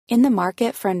In the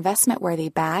market for investment-worthy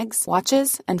bags,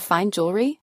 watches, and fine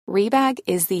jewelry, Rebag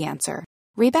is the answer.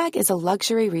 Rebag is a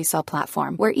luxury resale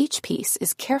platform where each piece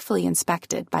is carefully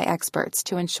inspected by experts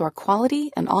to ensure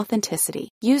quality and authenticity.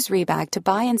 Use Rebag to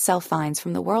buy and sell finds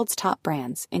from the world's top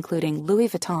brands, including Louis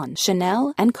Vuitton,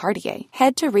 Chanel, and Cartier.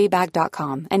 Head to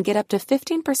Rebag.com and get up to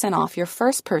 15% off your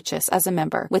first purchase as a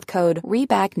member with code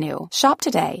REBAGNEW. Shop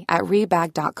today at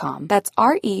Rebag.com. That's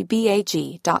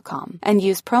REBAG.com. And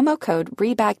use promo code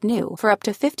REBAGNEW for up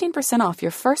to 15% off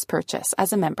your first purchase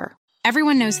as a member.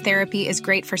 Everyone knows therapy is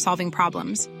great for solving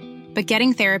problems, but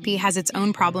getting therapy has its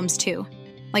own problems too,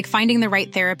 like finding the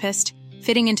right therapist,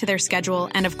 fitting into their schedule,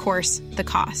 and of course, the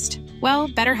cost. Well,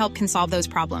 BetterHelp can solve those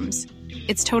problems.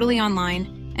 It's totally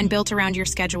online and built around your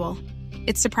schedule.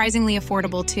 It's surprisingly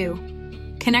affordable too.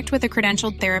 Connect with a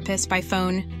credentialed therapist by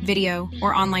phone, video,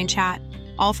 or online chat,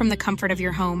 all from the comfort of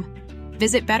your home.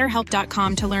 Visit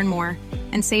BetterHelp.com to learn more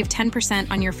and save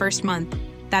 10% on your first month.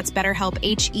 That's BetterHelp,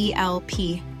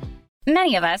 H-E-L-P.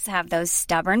 Many of us have those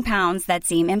stubborn pounds that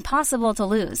seem impossible to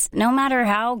lose, no matter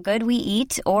how good we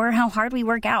eat or how hard we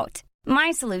work out. My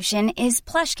solution is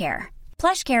PlushCare.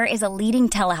 PlushCare is a leading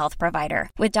telehealth provider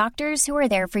with doctors who are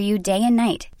there for you day and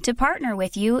night to partner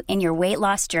with you in your weight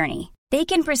loss journey. They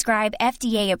can prescribe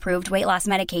FDA-approved weight loss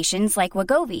medications like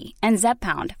Wegovy and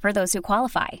Zepbound for those who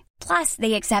qualify. Plus,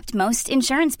 they accept most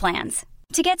insurance plans.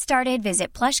 To get started,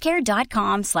 visit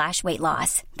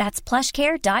plushcare.com/weightloss. That's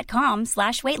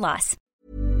plushcare.com/weightloss.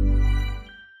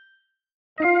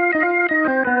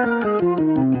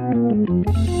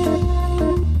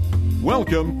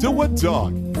 Welcome to Wood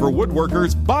Talk, for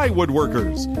woodworkers by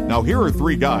woodworkers. Now here are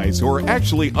three guys who are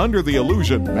actually under the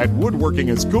illusion that woodworking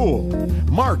is cool.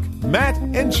 Mark, Matt,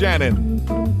 and Shannon.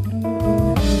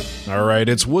 All right,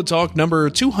 it's Wood Talk number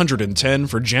 210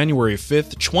 for January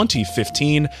 5th,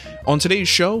 2015. On today's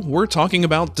show, we're talking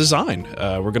about design.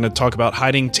 We're going to talk about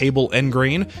hiding table end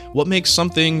grain, what makes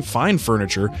something fine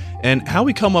furniture, and how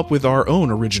we come up with our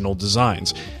own original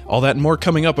designs. All that and more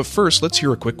coming up, but first, let's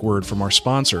hear a quick word from our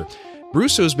sponsor.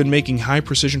 Brusso's been making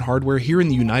high-precision hardware here in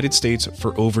the United States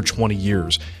for over 20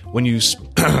 years. When you...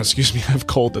 excuse me, I have a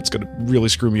cold that's going to really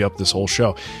screw me up this whole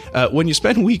show. When you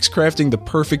spend weeks crafting the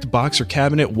perfect box or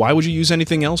cabinet, why would you use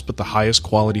anything else but the highest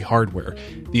quality hardware?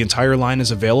 The entire line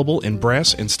is available in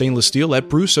brass and stainless steel at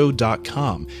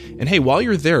Brusso.com. And hey, while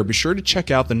you're there, be sure to check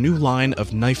out the new line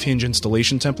of knife hinge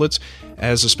installation templates.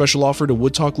 As a special offer to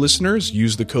Wood Talk listeners,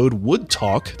 use the code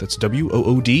WOODTALK, that's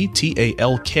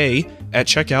WOODTALK, at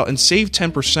checkout and save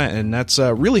 10%, and that's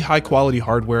really high quality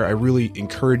hardware. I really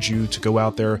encourage you to go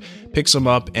out there, pick some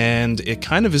up, and it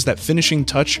kind of is that finishing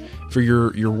touch for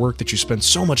your work that you spend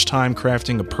so much time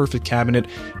crafting a perfect cabinet.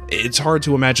 It's hard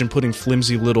to imagine putting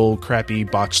flimsy little crappy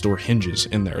box store hinges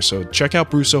in there. So check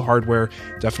out Brusso hardware,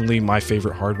 definitely my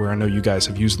favorite hardware. I know you guys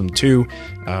have used them too.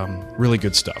 Really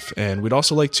good stuff. And we'd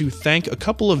also like to thank a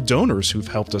couple of donors who've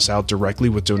helped us out directly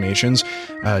with donations.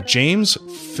 James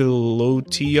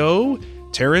Filotio,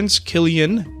 Terrence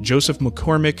Killian, Joseph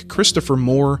McCormick, Christopher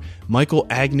Moore, Michael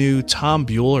Agnew, Tom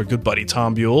Buell, our good buddy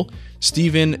Tom Buell,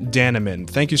 Stephen Daneman.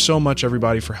 Thank you so much,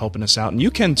 everybody, for helping us out. And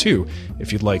you can, too,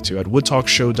 if you'd like to, at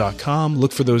woodtalkshow.com.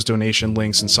 Look for those donation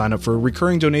links and sign up for a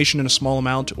recurring donation in a small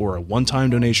amount or a one-time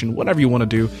donation, whatever you want to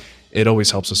do. It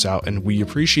always helps us out, and we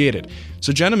appreciate it.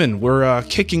 So, gentlemen, we're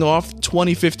kicking off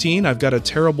 2015. I've got a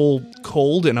terrible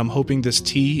cold, and I'm hoping this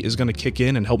tea is going to kick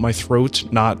in and help my throat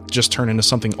not just turn into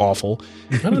something awful.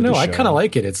 I don't know. I kind of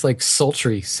like it. It's like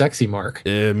sultry, sexy, Mark.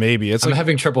 Maybe. I'm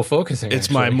having trouble focusing. It's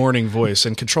my morning voice,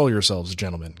 and control yourselves,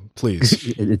 gentlemen,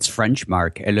 please. It's French,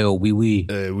 Mark. Hello, oui, oui.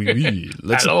 Oui, oui.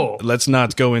 Hello. Let's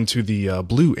not go into the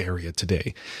blue area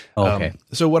today. Okay.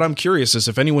 So what I'm curious is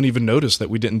if anyone even noticed that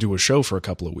we didn't do a show for a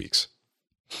couple of weeks.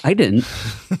 I didn't.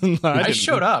 I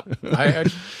showed up. I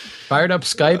fired up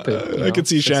Skype. At, I could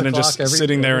see Shannon just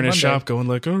sitting there in his shop going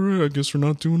like, all right, I guess we're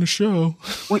not doing a show.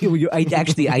 Well, I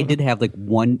did have like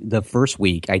the first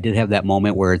week, I did have that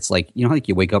moment where it's like, you know, like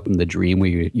you wake up in the dream where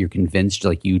you're convinced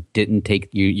like you didn't take,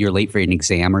 you're late for an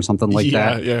exam or something like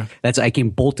that. Yeah. I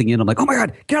came bolting in. I'm like, oh my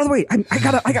God, get out of the way. I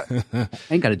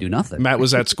ain't got to do nothing. Matt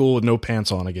was at school with no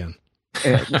pants on again.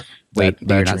 Wait,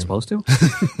 you're not supposed to?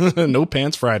 No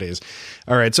pants Fridays.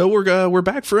 All right, so we're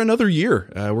back for another year.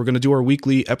 We're going to do our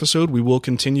weekly episode. We will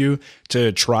continue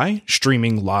to try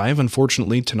streaming live.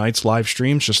 Unfortunately, tonight's live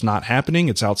stream's just not happening.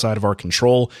 It's outside of our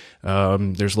control.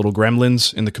 There's little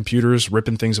gremlins in the computers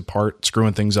ripping things apart,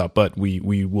 screwing things up. But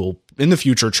we will, in the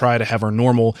future, try to have our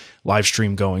normal live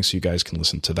stream going so you guys can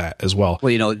listen to that as well.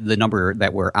 Well, you know, the number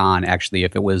that we're on, actually,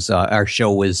 if it was our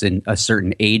show was in a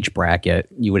certain age bracket,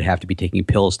 you would have to be taking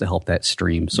pills to help that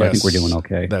stream. So yes, I think we're doing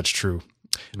okay. That's true.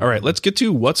 All right, let's get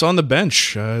to what's on the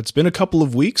bench. It's been a couple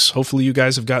of weeks. Hopefully you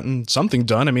guys have gotten something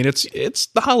done. I mean, it's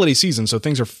the holiday season, so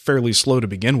things are fairly slow to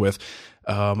begin with.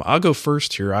 I'll go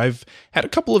first here. I've had a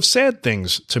couple of sad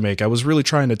things to make. I was really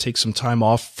trying to take some time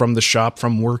off from the shop,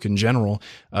 from work in general,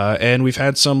 and we've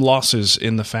had some losses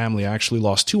in the family. I actually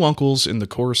lost 2 uncles in the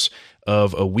course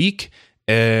of a week,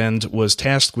 and was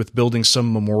tasked with building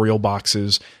some memorial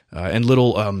boxes and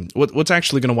little. What's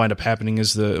actually going to wind up happening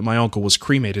is my uncle was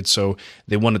cremated, so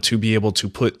they wanted to be able to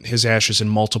put his ashes in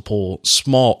multiple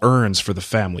small urns for the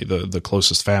family, the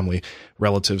closest family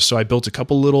relatives. So I built a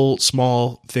couple little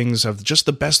small things of just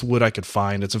the best wood I could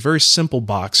find. It's a very simple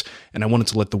box, and I wanted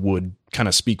to let the wood kind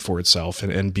of speak for itself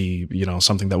and be,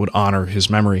 something that would honor his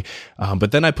memory.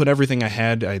 But then I put everything I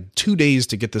had 2 days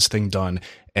to get this thing done,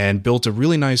 and built a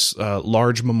really nice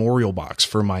large memorial box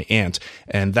for my aunt,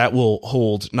 and that will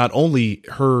hold not only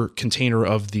her container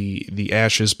of the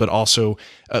ashes, but also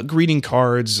greeting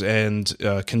cards and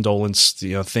condolence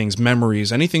things,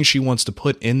 memories, anything she wants to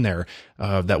put in there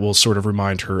that will sort of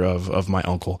remind her of my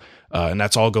uncle. And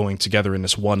that's all going together in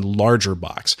this one larger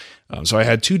box. So I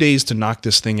had 2 days to knock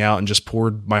this thing out and just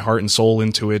poured my heart and soul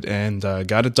into it, and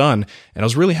got it done. And I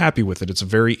was really happy with it. It's a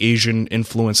very Asian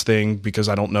influence thing, because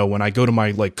I don't know, when I go to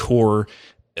my core,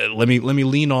 let me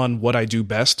lean on what I do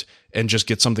best and just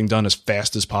get something done as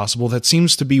fast as possible. That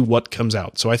seems to be what comes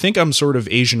out. So I think I'm sort of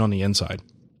Asian on the inside.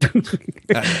 I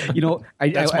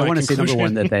want to say, number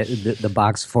one, that the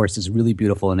box force is really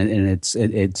beautiful, and it's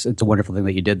a wonderful thing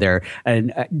that you did there.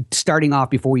 And starting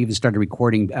off, before we even started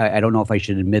recording, I don't know if I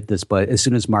should admit this, but as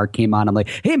soon as Mark came on, I'm like,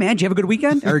 "Hey man, did you have a good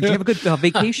weekend? Or did you have a good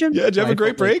vacation? Yeah, did you have a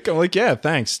great break?" I'm like, "Yeah,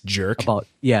 thanks, jerk."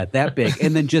 That big.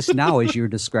 And then just now, as you're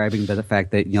describing the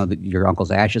fact that that your uncle's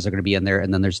ashes are going to be in there,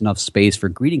 and then there's enough space for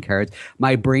greeting cards,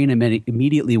 my brain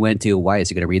immediately went to, why is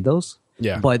he going to read those?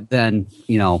 Yeah. But then,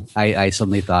 I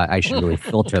suddenly thought I should really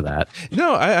filter that.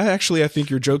 No, I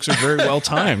think your jokes are very well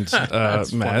timed, Matt.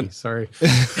 Funny. Sorry.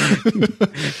 You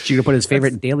gonna put his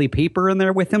favorite daily paper in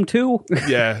there with him too?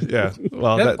 Yeah.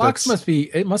 Well, that box must be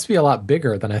a lot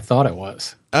bigger than I thought it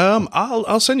was.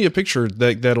 I'll send you a picture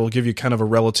that'll give you kind of a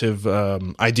relative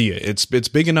idea. It's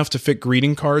big enough to fit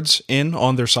greeting cards in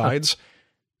on their sides.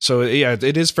 So yeah,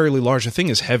 it is fairly large. The thing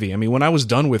is heavy. I mean, when I was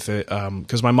done with it,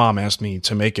 because my mom asked me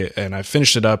to make it, and I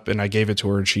finished it up and I gave it to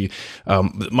her, and she,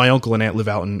 my uncle and aunt live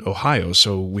out in Ohio,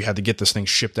 so we had to get this thing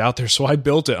shipped out there. So I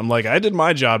built it. I'm like, I did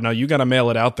my job. Now you got to mail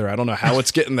it out there. I don't know how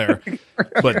it's getting there,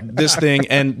 but this thing,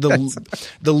 and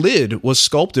the lid was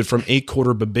sculpted from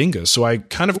 8-quarter Babinga. So I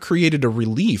kind of created a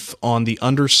relief on the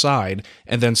underside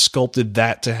and then sculpted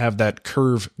that to have that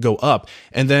curve go up.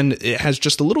 And then it has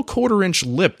just a little 1/4-inch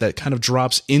lip that kind of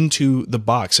drops into the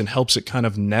box and helps it kind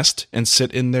of nest and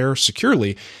sit in there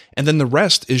securely. And then the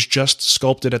rest is just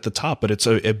sculpted at the top, but it's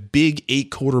a big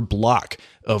 8-quarter block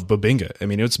of Babinga. I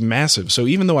mean, it's massive. So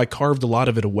even though I carved a lot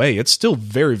of it away, it's still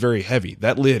very, very heavy.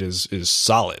 That lid is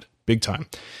solid, big time.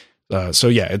 So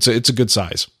yeah, it's a good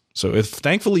size. So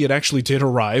thankfully it actually did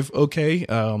arrive okay.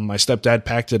 My stepdad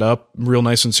packed it up real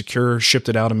nice and secure, shipped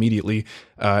it out immediately,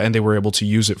 and they were able to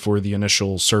use it for the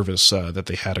initial service that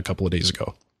they had a couple of days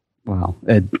ago. Wow,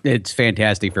 it's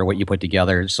fantastic for what you put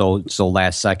together. So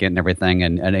last second and everything.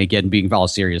 And again, being all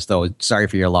serious though, sorry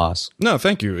for your loss. No,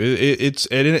 thank you.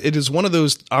 It is one of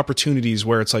those opportunities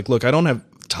where it's like, look, I don't have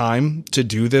time to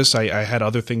do this. I had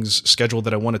other things scheduled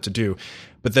that I wanted to do,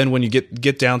 but then when you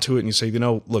get down to it and you say,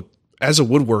 look, as a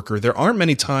woodworker, there aren't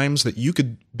many times that you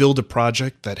could build a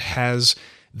project that has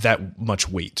that much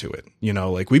weight to it.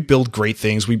 Like we build great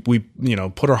things. We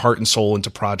put our heart and soul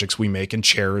into projects we make, and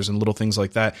chairs and little things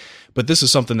like that. But this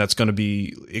is something that's going to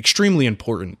be extremely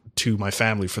important to my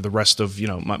family for the rest of,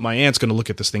 my aunt's going to look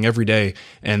at this thing every day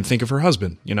and think of her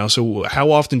husband, so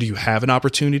how often do you have an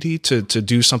opportunity to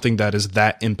do something that is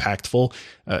that impactful?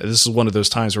 This is one of those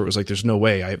times where it was like, there's no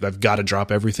way. I've got to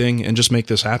drop everything and just make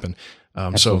this happen.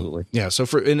 Absolutely. So yeah, so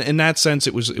for in that sense,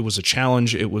 it was a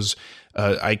challenge. It was,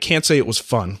 I can't say it was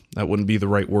fun. That wouldn't be the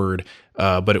right word.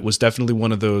 But it was definitely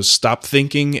one of those stop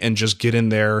thinking and just get in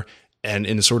there and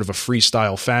in a sort of a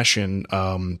freestyle fashion,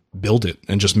 build it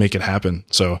and just make it happen.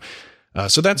 So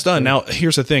that's done. Now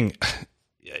here's the thing.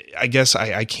 I guess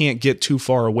I can't get too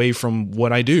far away from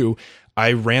what I do.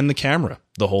 I ran the camera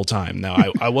the whole time. Now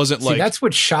I wasn't See, that's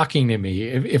what's shocking to me.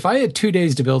 If I had 2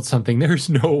 days to build something, there's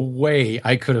no way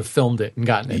I could have filmed it and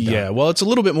gotten it done. Yeah, well, it's a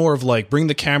little bit more of like bring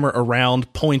the camera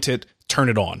around, point it, turn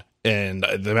it on. And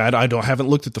I haven't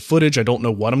looked at the footage. I don't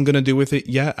know what I'm going to do with it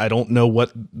yet. I don't know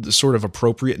what the sort of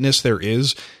appropriateness there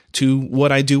is to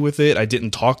what I do with it. I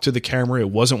didn't talk to the camera. It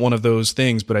wasn't one of those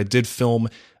things, but I did film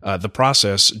the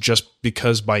process just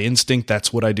because by instinct,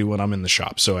 that's what I do when I'm in the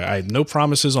shop. So I have no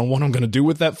promises on what I'm going to do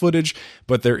with that footage,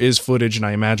 but there is footage, and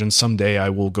I imagine someday I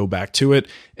will go back to it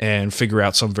and figure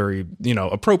out some very,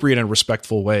 appropriate and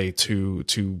respectful way to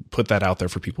put that out there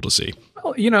for people to see.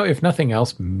 Well, if nothing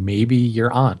else, maybe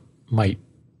your aunt might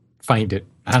find it.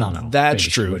 I don't know. That's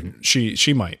true.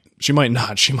 She might. She might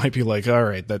not. She might be like, all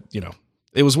right, that,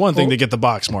 it was one thing to get the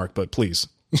box mark, but please.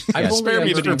 I've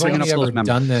only ever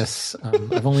done this.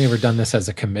 I've only ever done this as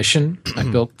a commission. I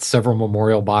built several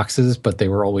memorial boxes, but they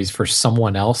were always for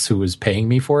someone else who was paying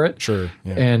me for it. Sure.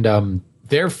 Yeah. And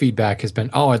their feedback has been,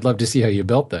 "Oh, I'd love to see how you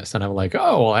built this." And I'm like,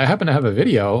 "Oh, well, I happen to have a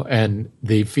video." And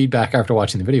the feedback after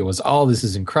watching the video was, "Oh, this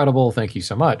is incredible. Thank you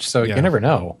so much." So you never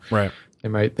know. Right.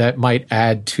 That might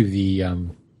add to the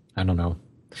I don't know,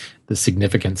 the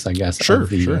significance, I guess, of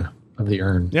the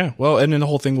urn. Yeah, well, and then the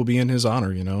whole thing will be in his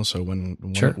honor, So when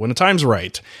the time's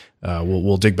right,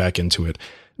 we'll dig back into it.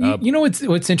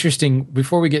 What's interesting,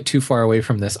 before we get too far away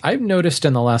from this, I've noticed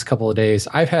in the last couple of days,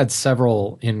 I've had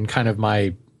several in kind of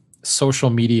my social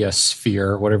media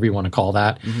sphere, whatever you want to call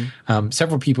that,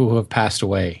 several people who have passed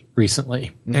away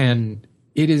recently. And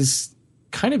it is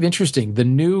kind of interesting. The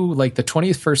new, the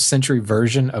 21st century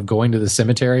version of going to the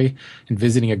cemetery and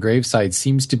visiting a gravesite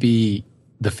seems to be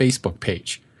the Facebook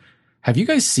page. Have you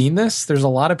guys seen this? There's a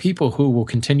lot of people who will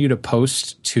continue to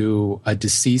post to a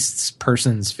deceased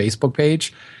person's Facebook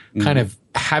page, kind of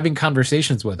having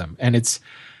conversations with them. And it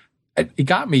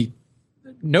got me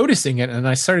noticing it. And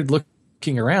I started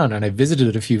looking around, and I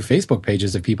visited a few Facebook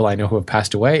pages of people I know who have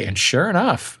passed away. And sure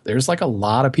enough, there's a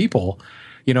lot of people.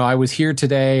 I was here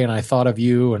today and I thought of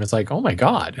you, and it's like, oh my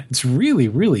God, it's really,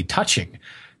 really touching.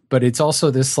 But it's also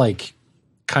this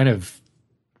kind of,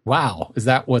 wow, is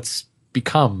that what's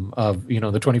become of, the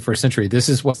 21st century? This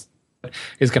is what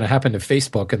is going to happen to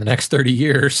Facebook in the next 30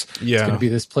 years. Yeah. It's going to be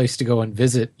this place to go and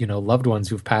visit, loved ones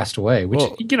who've passed away, which,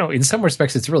 in some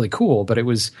respects it's really cool, but it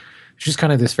was just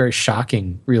kind of this very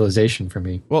shocking realization for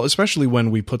me. Well, especially when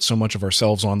we put so much of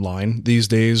ourselves online these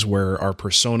days where our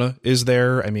persona is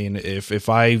there. I mean, if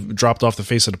I dropped off the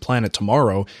face of the planet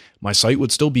tomorrow, my site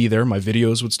would still be there. My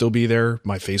videos would still be there.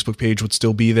 My Facebook page would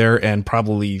still be there. And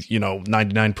probably,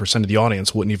 99% of the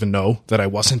audience wouldn't even know that I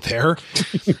wasn't there.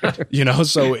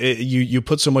 So you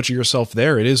put so much of yourself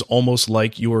there. It is almost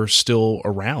like you're still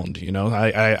around,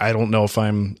 I don't know if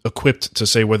I'm equipped to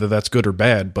say whether that's good or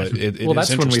bad, but it well, is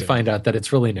that's when we find out that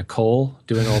it's really Nicole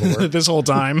doing all the work. This whole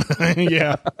time.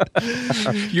 Yeah.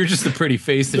 You're just the pretty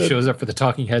face that shows up for the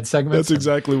talking head segment. That's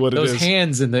exactly what it is. Those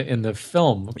hands in the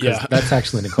film. Yeah. That's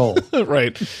actually Nicole.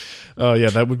 Right. Yeah,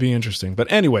 that would be interesting.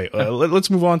 But anyway, let's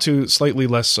move on to slightly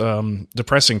less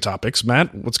depressing topics.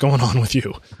 Matt, what's going on with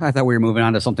you? I thought we were moving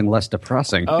on to something less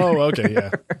depressing. Oh, okay,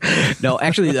 yeah. No,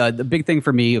 actually, the big thing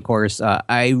for me, of course,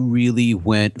 I really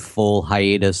went full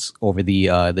hiatus over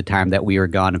the time that we were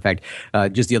gone. In fact,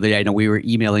 just the other day, I know we were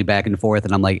emailing back and forth,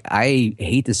 and I'm like, I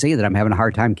hate to say that I'm having a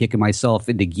hard time kicking myself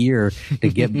into gear to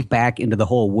get back into the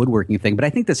whole woodworking thing. But I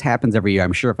think this happens every year.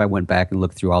 I'm sure if I went back and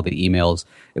looked through all the emails,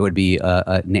 it would be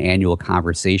an annual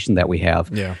conversation that we have.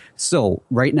 Yeah. So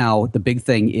right now, the big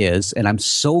thing is, and I'm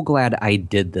so glad I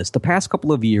did this, the past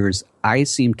couple of years, I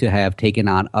seem to have taken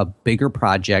on a bigger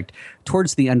project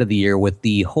towards the end of the year with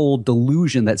the whole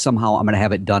delusion that somehow I'm going to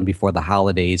have it done before the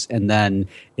holidays, and then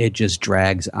it just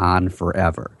drags on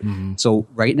forever. Mm-hmm. So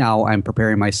right now, I'm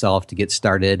preparing myself to get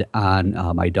started on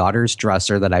my daughter's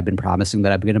dresser that I've been promising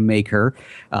that I'm going to make her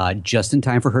just in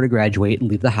time for her to graduate and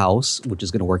leave the house, which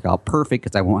is going to work out perfect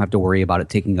because I won't have to worry about it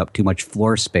taking up too much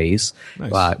floor space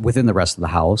within the rest of the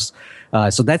house.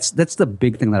 So that's the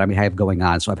big thing that I have going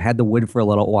on. So I've had the wood for a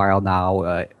little while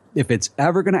now. If it's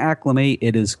ever going to acclimate,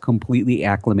 it is completely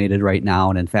acclimated right now.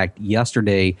 And in fact,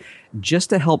 yesterday, just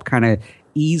to help kind of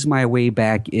ease my way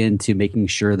back into making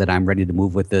sure that I'm ready to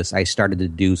move with this, I started to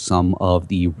do some of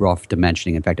the rough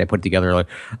dimensioning. In fact, I put together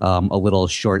a little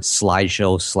short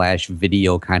slideshow /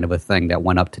 video kind of a thing that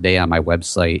went up today on my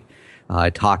website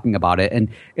talking about it.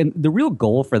 And the real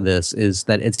goal for this is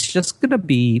that it's just going to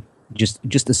be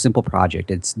just a simple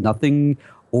project. It's nothing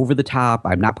over the top.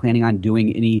 I'm not planning on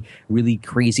doing any really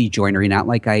crazy joinery, not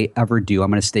like I ever do. I'm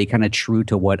going to stay kind of true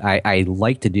to what I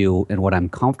like to do and what I'm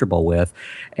comfortable with.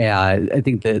 I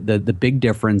think the big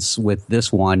difference with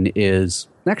this one is,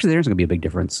 actually, there's going to be a big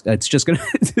difference. It's just going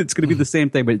to be the same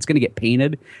thing, but it's going to get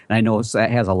painted. And I know that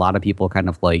has a lot of people kind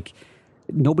of like,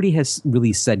 nobody has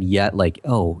really said yet, like,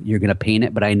 oh, you're going to paint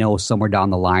it. But I know somewhere down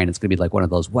the line, it's going to be like one of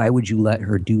those, why would you let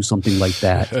her do something like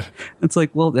that? It's like,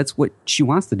 well, that's what she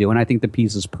wants to do. And I think the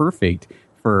piece is perfect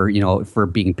for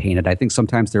being painted. I think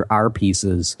sometimes there are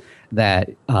pieces that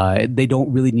they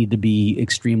don't really need to be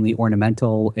extremely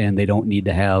ornamental, and they don't need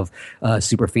to have a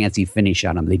super fancy finish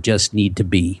on them. They just need to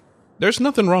be. There's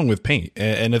nothing wrong with paint.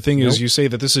 And the thing is, you say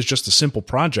that this is just a simple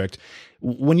project.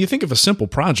 When you think of a simple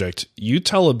project, you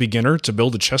tell a beginner to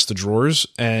build a chest of drawers,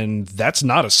 and that's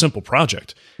not a simple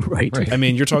project. Right. I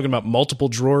mean, you're talking about multiple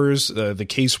drawers, the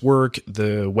casework,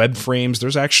 the web frames.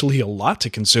 There's actually a lot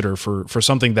to consider for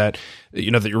something that, that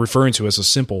you're referring to as a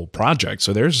simple project.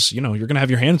 So there's, you're going to have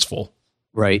your hands full.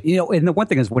 Right. And the one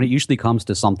thing is when it usually comes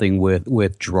to something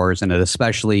with drawers in it,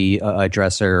 especially a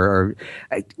dresser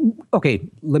okay,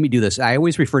 let me do this. I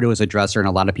always refer to it as a dresser, and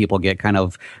a lot of people get kind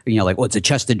of, like, well, it's a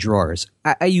chest of drawers.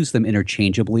 I use them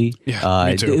interchangeably. Yeah,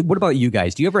 me too. What about you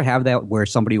guys? Do you ever have that where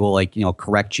somebody will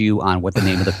correct you on what the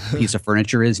name of the piece of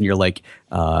furniture is, and you're like,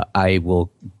 I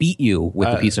will beat you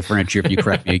with the piece of furniture if you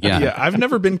correct me again? Yeah, I've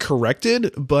never been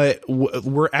corrected, but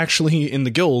we're actually in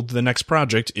the guild. The next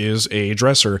project is a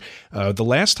dresser. The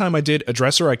last time I did a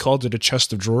dresser, I called it a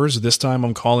chest of drawers. This time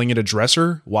I'm calling it a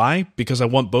dresser. Why? Because I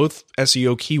want both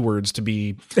SEO keywords to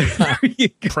be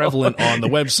prevalent on the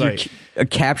website. You're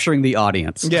capturing the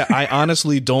audience. Yeah, I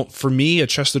honestly don't. For me, a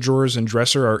chest of drawers and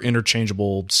dresser are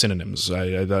interchangeable synonyms.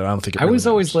 I don't think it I really was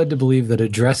always matters. led to believe that a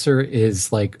dresser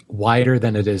is like wider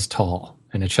than it is tall,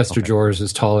 and a chest of drawers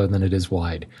is taller than it is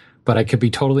wide. But I could be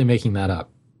totally making that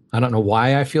up. I don't know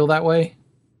why I feel that way,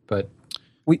 but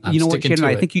you know what, Shannon?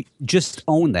 I think you just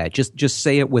own that. Just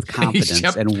say it with confidence,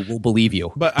 Yep. and we'll believe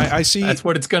you. But I see that's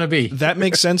what it's going to be. that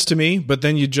makes sense to me. But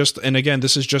then and again,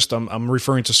 this is just I'm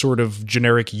referring to sort of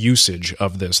generic usage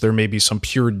of this. There may be some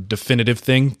pure definitive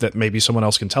thing that maybe someone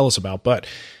else can tell us about. But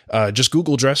just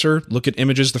Google dresser, look at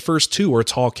images. The first two are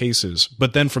tall cases,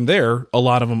 but then from there, a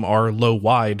lot of them are low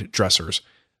wide dressers.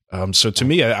 So to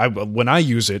me, when I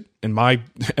use it in my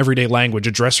everyday language,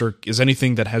 a dresser is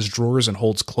anything that has drawers and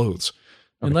holds clothes.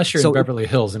 Unless you're in Beverly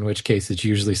Hills, in which case it's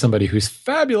usually somebody who's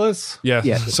fabulous. Yeah.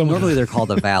 Normally they're called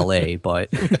a valet,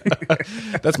 but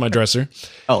that's my dresser.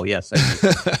 Oh yes.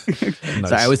 Nice.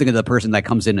 So I always think of the person that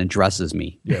comes in and dresses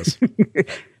me. Yes.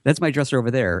 That's my dresser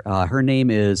over there. Her name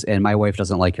is, and my wife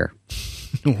doesn't like her.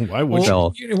 Why would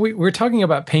you? We're talking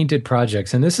about painted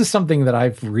projects, and this is something that I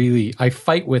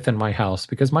fight with in my house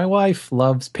because my wife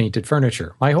loves painted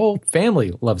furniture. My whole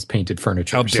family loves painted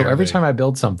furniture. How dare So every they? time I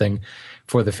build something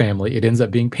for the family, it ends up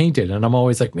being painted, and I'm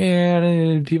always like,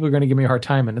 man, people are going to give me a hard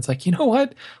time. And it's like, you know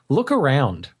what? Look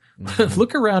around. Mm-hmm.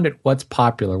 Look around at what's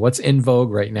popular, what's in vogue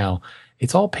right now.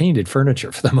 It's all painted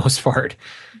furniture for the most part.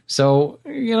 So,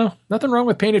 nothing wrong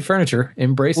with painted furniture.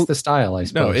 Embrace the style, I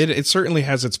suppose. No, it certainly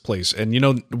has its place. And,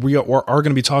 we are going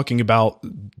to be talking about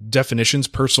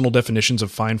personal definitions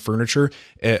of fine furniture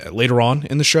later on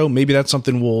in the show. Maybe that's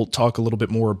something we'll talk a little bit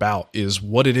more about, is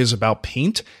what it is about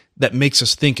paint that makes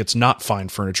us think it's not fine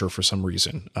furniture for some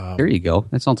reason. There you go.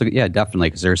 That sounds like, yeah, definitely.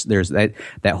 Because there's that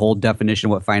whole definition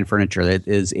of what fine furniture that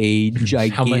is a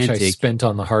gigantic. How much I spent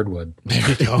on the hardwood. There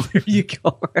you go. There you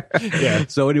go. Yeah.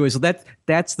 So anyway,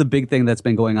 that's the big thing that's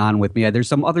been going on with me. There's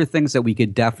some other things that we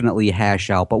could definitely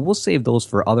hash out, but we'll save those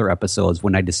for other episodes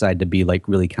when I decide to be like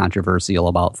really controversial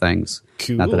about things.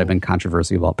 Cool. Not that I've been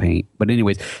controversial about paint, but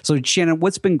anyways. So Shannon,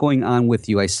 what's been going on with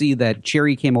you? I see that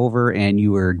Cherry came over and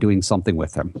you were doing something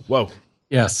with him. Whoa.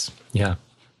 Yes. Yeah.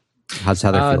 How's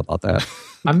Heather feel about that?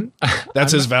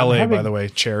 That's his valet, by the way,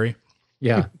 Cherry.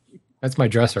 Yeah. That's my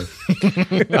dresser.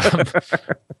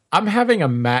 I'm having a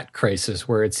matte crisis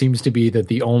where it seems to be that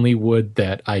the only wood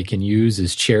that I can use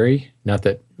is cherry. Not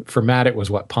that for matte it was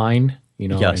pine,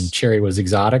 Yes. and cherry was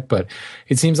exotic, but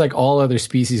it seems like all other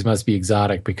species must be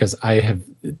exotic because I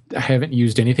haven't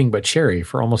used anything but cherry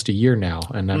for almost a year now,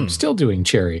 and I'm still doing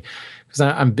cherry because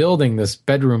I'm building this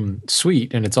bedroom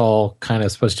suite and it's all kind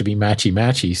of supposed to be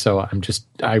matchy. So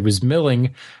I was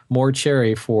milling more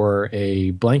cherry for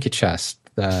a blanket chest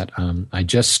that I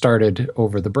just started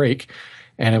over the break.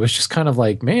 And it was just kind of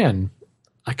like, man,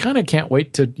 I kind of can't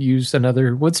wait to use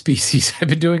another wood species. I've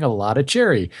been doing a lot of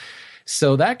cherry.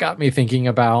 So that got me thinking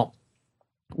about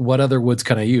what other woods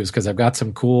can I use? Because I've got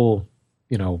some cool,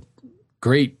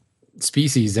 great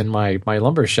species in my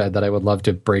lumber shed that I would love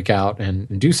to break out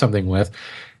and do something with.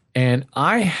 And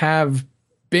I have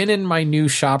been in my new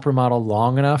shop remodel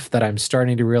long enough that I'm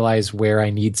starting to realize where I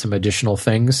need some additional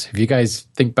things. If you guys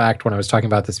think back to when I was talking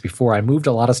about this before, I moved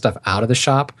a lot of stuff out of the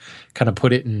shop, kind of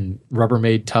put it in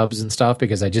Rubbermaid tubs and stuff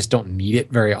because I just don't need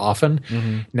it very often.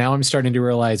 Mm-hmm. Now I'm starting to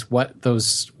realize what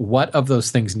of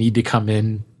those things need to come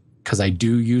in because I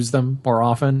do use them more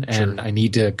often, and I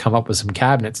need to come up with some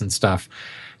cabinets and stuff.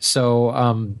 So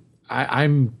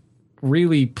I'm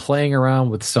really playing around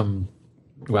with some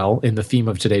well, in the theme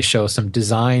of today's show, some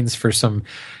designs for some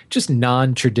just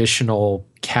non-traditional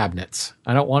cabinets.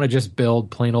 I don't want to just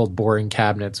build plain old boring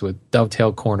cabinets with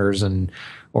dovetail corners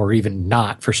or even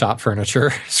not for shop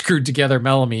furniture. Screwed together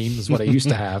melamine is what I used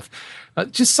to have.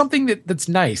 Just something that's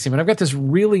nice. I mean, I've got this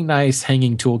really nice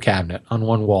hanging tool cabinet on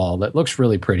one wall that looks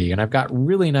really pretty, and I've got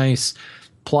really nice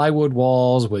plywood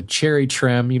walls with cherry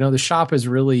trim. You know, the shop has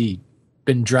really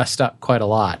been dressed up quite a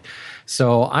lot.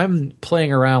 So I'm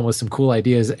playing around with some cool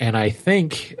ideas, and I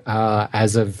think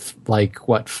as of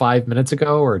 5 minutes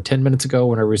ago or 10 minutes ago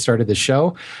whenever we started the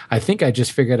show, I think I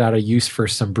just figured out a use for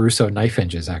some Brusso knife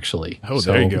hinges, actually. Oh,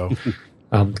 there you go.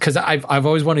 Because I've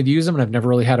always wanted to use them, and I've never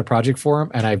really had a project for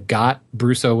them. And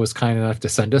Brusso was kind enough to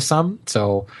send us some,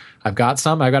 so I've got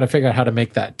some. I've got to figure out how to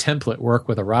make that template work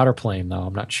with a router plane, though.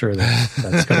 I'm not sure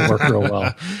that's going to work real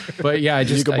well. But yeah, I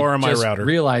just router.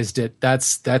 Realized it.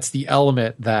 That's the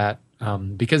element that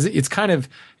because it's kind of,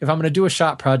 if I'm going to do a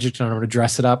shop project and I'm going to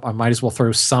dress it up, I might as well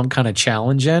throw some kind of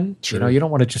challenge in. Sure. You know, you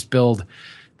don't want to just build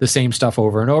the same stuff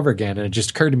over and over again. And it just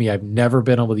occurred to me I've never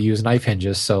been able to use knife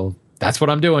hinges, so that's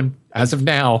what I'm doing as of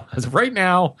now. As of right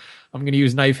now, I'm going to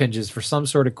use knife hinges for some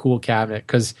sort of cool cabinet,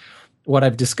 because what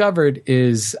I've discovered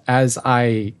is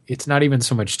it's not even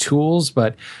so much tools,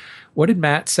 but what did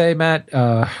Matt say? Matt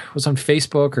was on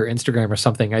Facebook or Instagram or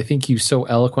something. I think you so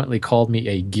eloquently called me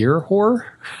a gear whore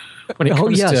when it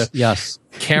comes to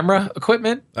camera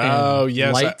equipment. Oh,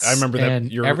 yes. Lights, I remember that.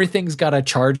 And everything's got a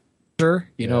charger.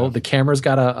 You know, the camera's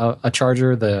got a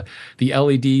charger. The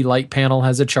LED light panel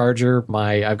has a charger.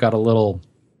 I've got a little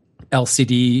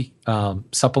LCD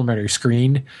supplementary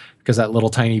screen, because that little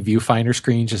tiny viewfinder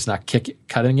screen just not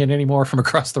cutting it anymore from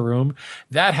across the room.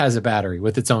 That has a battery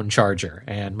with its own charger,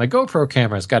 and my GoPro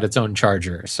camera's got its own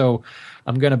charger. So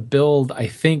I'm going to build, I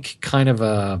think, kind of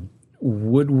a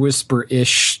Wood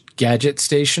Whisper-ish gadget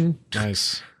station.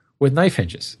 Nice. With knife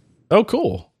hinges. Oh,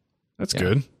 cool. That's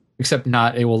good. Except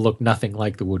it will look nothing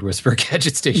like the Wood Whisper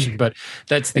gadget station, but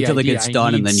that's the until idea. it gets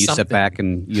done, and then you sit back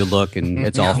and you look, and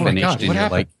it's all finished, God, and you're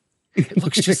like, it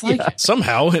looks just like it.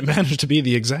 Somehow it managed to be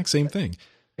the exact same thing.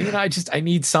 You know, I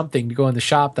need something to go in the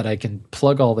shop that I can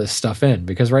plug all this stuff in,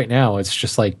 because right now it's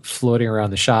just like floating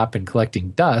around the shop and collecting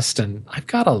dust. And I've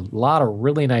got a lot of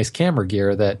really nice camera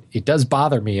gear that it does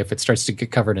bother me if it starts to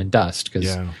get covered in dust,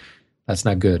 because that's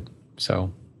not good.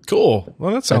 So cool.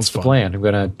 Well, that sounds fun. That's the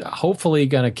plan. I'm hopefully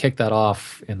gonna kick that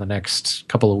off in the next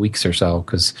couple of weeks or so,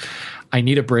 because I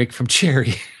need a break from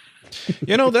Cherry.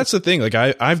 You know, that's the thing. Like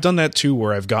I've done that too,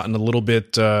 where I've gotten a little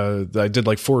bit, I did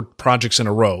like 4 projects in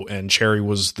a row, and Cherry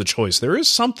was the choice. There is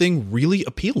something really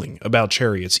appealing about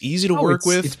Cherry. It's easy to work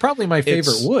with. It's probably my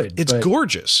favorite wood. It's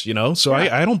gorgeous, you know, so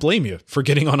I don't blame you for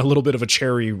getting on a little bit of a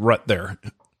Cherry rut there,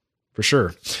 for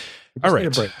sure. All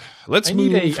right, let's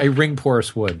move. I need a ring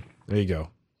porous wood. There you go.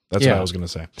 That's what I was going to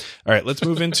say. All right, let's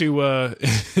move into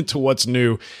into what's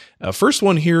new. First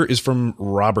one here is from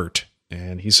Robert.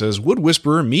 And he says, Wood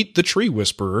Whisperer, meet the Tree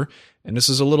Whisperer. And this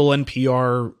is a little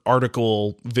NPR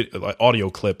article, audio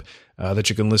clip that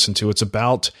you can listen to. It's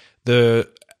about the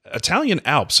Italian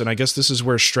Alps. And I guess this is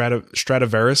where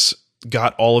Stradivarius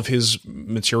got all of his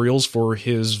materials for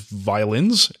his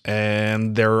violins.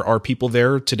 And there are people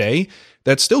there today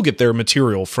that still get their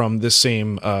material from this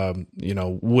same,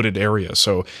 wooded area.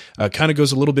 So kind of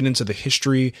goes a little bit into the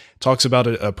history, talks about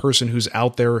a person who's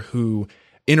out there who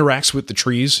interacts with the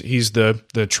trees. He's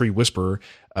the tree whisperer,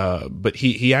 but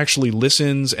he actually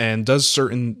listens and does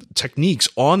certain techniques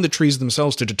on the trees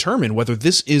themselves to determine whether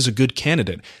this is a good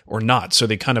candidate or not. So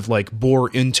they kind of like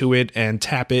bore into it and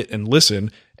tap it and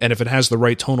listen. And if it has the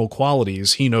right tonal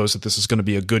qualities, he knows that this is going to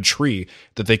be a good tree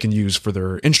that they can use for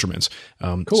their instruments.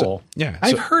 Cool.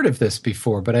 I've heard of this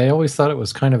before, but I always thought it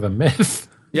was kind of a myth.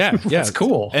 Yeah, it's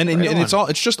cool. And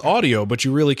it's just audio, but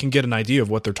you really can get an idea of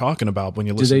what they're talking about when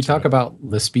you listen to it. Do they talk about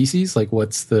the species? Like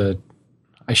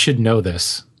I should know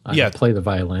this. I play the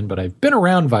violin, but I've been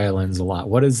around violins a lot.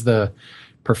 What is the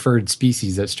preferred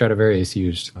species that Stradivarius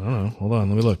used? I don't know. Hold on,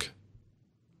 let me look.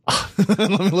 Let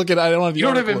me look at. I don't have. You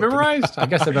don't have it memorized? I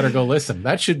guess I better go listen.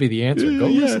 That should be the answer. Go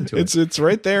listen to it. It's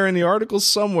right there in the article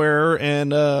somewhere,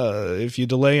 and if you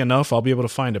delay enough, I'll be able to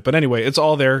find it. But anyway, it's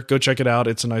all there. Go check it out.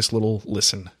 It's a nice little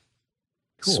listen.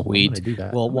 Cool. Sweet.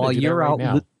 Well, while you're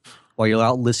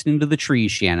out listening to the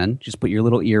trees, Shannon, just put your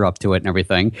little ear up to it and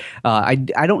everything. I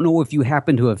don't know if you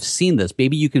happen to have seen this.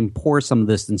 Maybe you can pour some of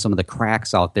this in some of the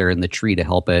cracks out there in the tree to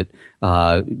help it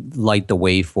light the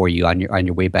way for you on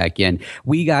your way back in.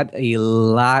 We got a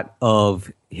lot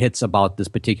of hits about this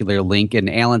particular link, and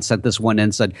Alan sent this one in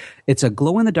and said it's a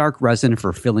glow-in-the-dark resin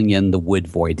for filling in the wood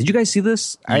void. Did you guys see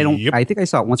this? Yep. I think I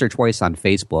saw it once or twice on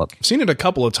Facebook. I've seen it a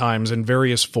couple of times in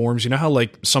various forms. You know how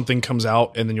like something comes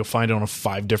out and then you'll find it on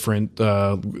 5 different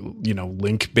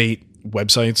link bait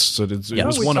websites. So it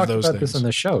was one of those things. We talked about this on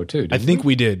the show too. I think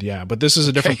we did, yeah. But this is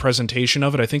a different presentation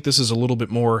of it. I think this is a little bit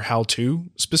more how-to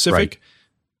specific. Right.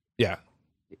 Yeah.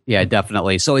 Yeah,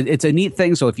 definitely. So it's a neat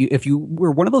thing. So if you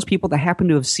were one of those people that happen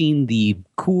to have seen the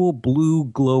cool blue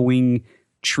glowing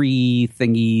tree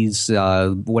thingies,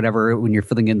 whatever, when you're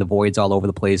filling in the voids all over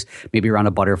the place, maybe around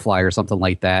a butterfly or something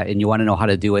like that, and you want to know how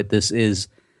to do it, this is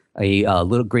a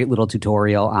great little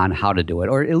tutorial on how to do it,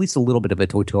 or at least a little bit of a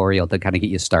tutorial to kind of get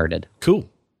you started. Cool.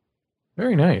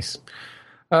 Very nice.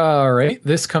 All right.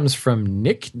 This comes from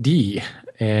Nick D,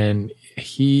 and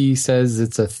he says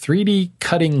it's a 3D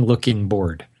cutting looking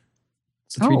board.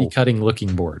 It's a 3D cutting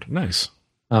looking board. Nice.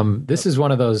 This is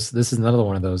one of those. This is another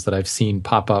one of those that I've seen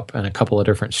pop up in a couple of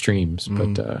different streams,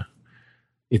 but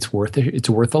it's worth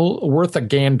a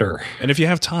gander. And if you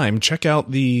have time, check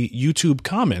out the YouTube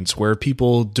comments where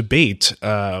people debate.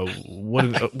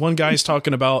 One guy's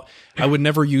talking about, I would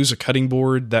never use a cutting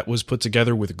board that was put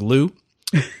together with glue.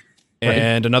 Right.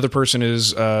 And another person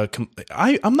is,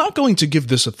 I'm not going to give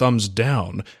this a thumbs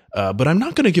down, but I'm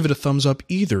not going to give it a thumbs up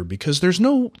either because there's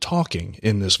no talking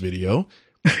in this video.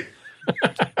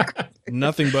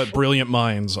 Nothing but brilliant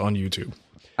minds on YouTube.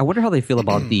 I wonder how they feel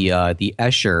about the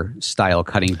Escher style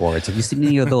cutting boards. Have you seen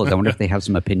any of those? I wonder if they have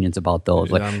some opinions about those.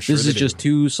 Like, sure this is just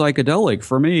too psychedelic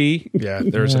for me. Yeah,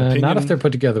 there's an opinion. Not if they're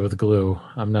put together with glue.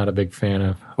 I'm not a big fan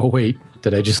of. Oh wait,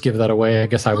 did I just give that away? I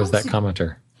guess I was that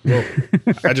commenter. Whoa.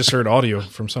 I just heard audio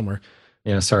from somewhere.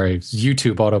 Yeah, sorry.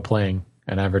 YouTube auto playing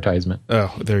an advertisement.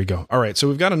 Oh, there you go. All right, so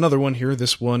we've got another one here.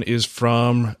 This one is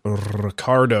from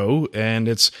Ricardo, and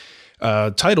it's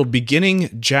titled Beginning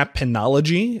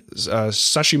Japanology,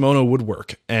 Sashimono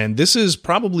Woodwork. And this is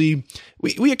probably,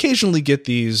 we occasionally get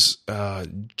these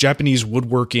Japanese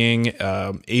woodworking,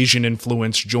 Asian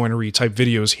influenced joinery type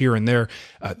videos here and there.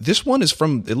 This one is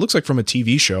it looks like from a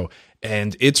TV show.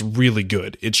 And it's really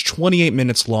good. It's 28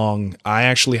 minutes long. I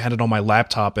actually had it on my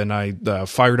laptop, and I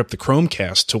fired up the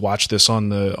Chromecast to watch this on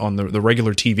the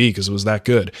regular TV because it was that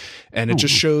good. And it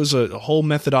just shows a whole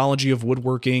methodology of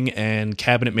woodworking and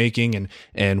cabinet making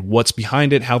and what's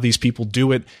behind it, how these people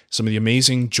do it, some of the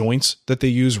amazing joints that they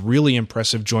use, really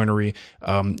impressive joinery.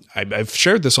 I've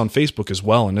shared this on Facebook as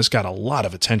well, and it's got a lot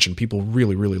of attention. People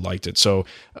really, really liked it. So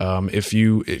if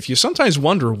you sometimes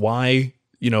wonder why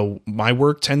my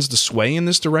work tends to sway in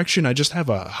this direction, I just have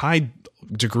a high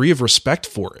degree of respect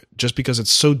for it just because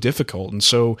it's so difficult. And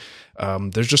so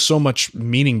there's just so much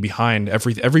meaning behind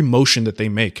every motion that they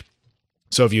make.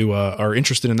 So if you are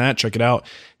interested in that, check it out,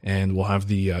 and we'll have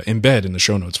the embed in the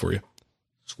show notes for you.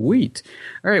 Sweet.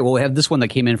 All right. Well, we have this one that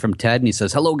came in from Ted, and he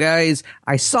says, hello, guys.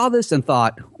 I saw this and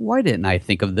thought, why didn't I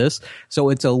think of this? So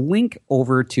it's a link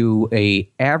over to a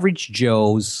Average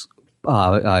Joe's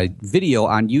video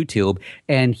on YouTube,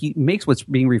 and he makes what's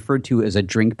being referred to as a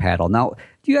drink paddle. Now,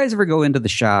 do you guys ever go into the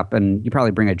shop and you probably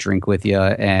bring a drink with you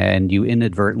and you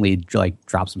inadvertently like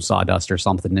drop some sawdust or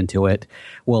something into it?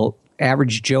 Well,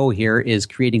 Average Joe here is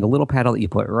creating a little paddle that you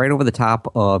put right over the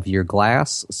top of your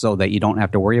glass so that you don't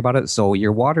have to worry about it. So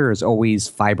your water is always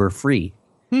fiber free.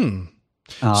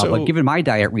 But given my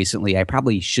diet recently, I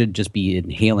probably should just be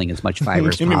inhaling as much fiber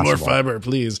as possible. Give me more fiber,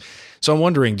 please. So I'm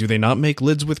wondering, do they not make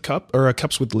lids with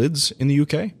cups with lids in the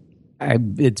UK?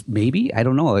 It's maybe, I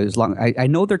don't know. I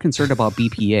know they're concerned about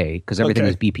BPA because everything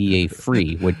is BPA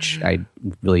free, which I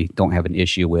really don't have an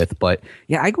issue with. But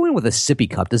yeah, I go in with a sippy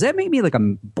cup. Does that make me like a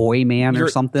boy man or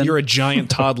something? You're a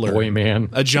giant toddler. Boy man.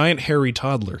 A giant hairy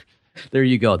toddler. There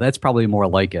you go. That's probably more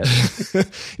like it.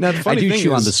 Now, the funny thing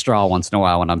chew on the straw once in a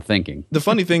while when I'm thinking. The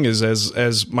funny thing is,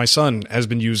 as my son has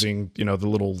been using, the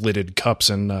little lidded cups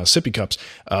and sippy cups,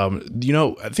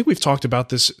 I think we've talked about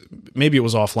this. Maybe it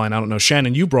was offline. I don't know.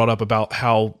 Shannon, you brought up about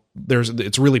how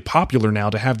it's really popular now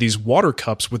to have these water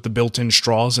cups with the built-in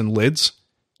straws and lids.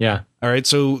 Yeah. All right.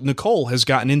 So Nicole has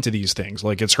gotten into these things.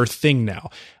 Like, it's her thing now.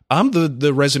 I'm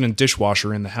the resident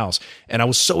dishwasher in the house. And I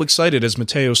was so excited as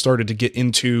Mateo started to get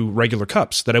into regular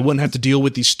cups that I wouldn't have to deal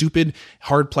with these stupid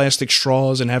hard plastic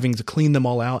straws and having to clean them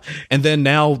all out. And then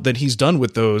now that he's done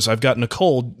with those, I've got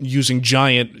Nicole using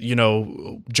giant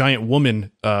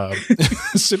woman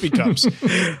sippy cups.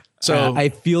 So I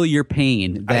feel your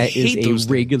pain. That is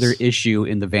a regular issue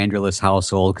in the Vanderlist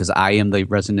household because I am the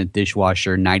resident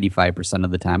dishwasher 95%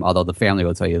 of the time, although the family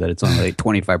will tell you that it's only like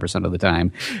 25% of the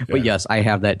time. But yes, I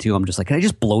have that too. I'm just like, can I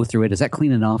just blow through it? Is that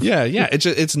clean enough? Yeah.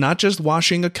 It's not just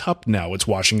washing a cup now. It's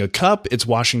washing a cup. It's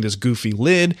washing this goofy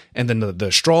lid and then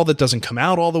the straw that doesn't come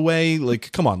out all the way.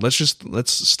 Like, come on, let's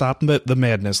stop the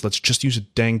madness. Let's just use a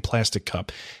dang plastic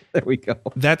cup. There we go.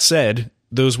 That said,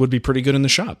 those would be pretty good in the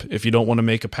shop if you don't want to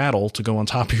make a paddle to go on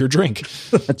top of your drink.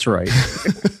 That's right.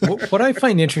 What I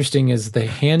find interesting is the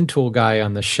hand tool guy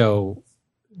on the show.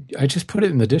 I just put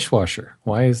it in the dishwasher.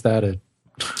 Why is that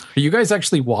are you guys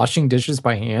actually washing dishes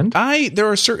by hand? There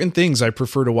are certain things I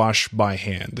prefer to wash by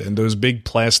hand, and those big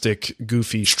plastic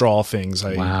goofy straw things.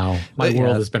 Wow, my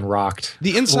world has been rocked.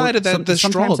 The inside of that, the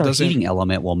straw doesn't. Heating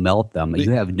element will melt them.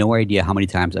 You have no idea how many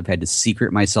times I've had to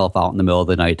secret myself out in the middle of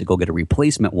the night to go get a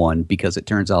replacement one because it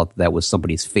turns out that was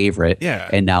somebody's favorite. Yeah,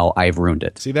 and now I've ruined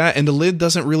it. See that, and the lid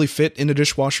doesn't really fit in a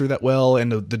dishwasher that well,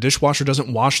 and the dishwasher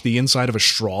doesn't wash the inside of a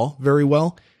straw very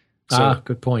well. So,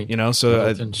 good point.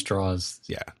 So straws.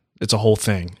 Yeah, it's a whole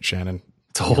thing, Shannon.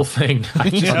 It's a whole thing.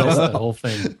 It's the whole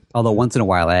thing. Although once in a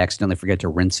while I accidentally forget to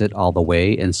rinse it all the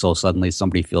way, and so suddenly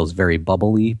somebody feels very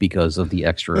bubbly because of the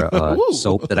extra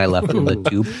soap that I left in the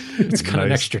tube. It's got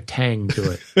an extra tang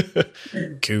to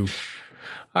it. Cool.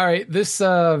 All right, this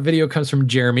video comes from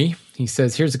Jeremy. He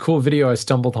says, "Here's a cool video I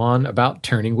stumbled on about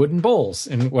turning wooden bowls."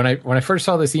 And when I first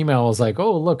saw this email, I was like,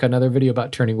 "Oh, look, another video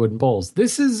about turning wooden bowls."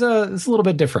 This is a little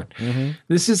bit different. Mm-hmm.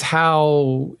 This is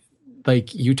how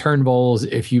you turn bowls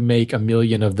if you make 1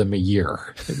 million of them a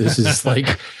year. This is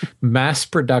like mass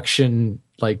production,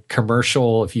 like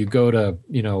commercial. If you go to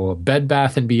a Bed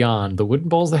Bath and Beyond, the wooden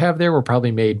bowls they have there were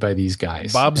probably made by these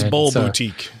guys. Bob's Bowl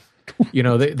Boutique.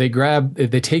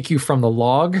 They take you from the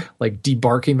log, like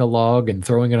debarking the log and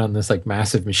throwing it on this like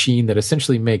massive machine that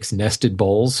essentially makes nested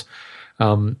bowls.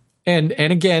 And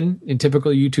again, in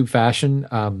typical YouTube fashion,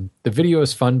 the video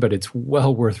is fun, but it's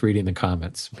well worth reading the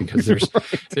comments because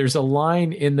there's a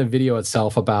line in the video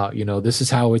itself about, this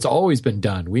is how it's always been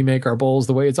done. We make our bowls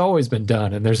the way it's always been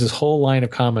done. And there's this whole line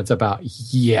of comments about,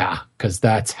 because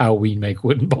that's how we make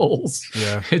wooden bowls.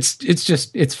 Yeah.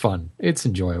 It's fun. It's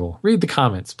enjoyable. Read the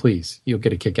comments, please. You'll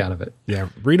get a kick out of it. Yeah.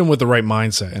 Read them with the right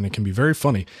mindset and it can be very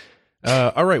funny.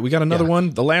 All right, we got another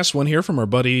one, the last one here from our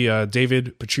buddy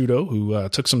David Pachuto, who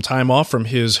took some time off from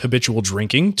his habitual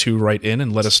drinking to write in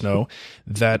and let us know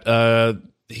that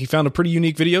he found a pretty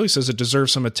unique video. He says it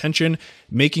deserves some attention,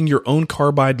 making your own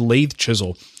carbide lathe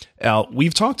chisel.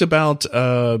 We've talked about,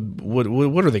 what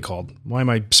are they called? Why am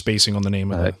I spacing on the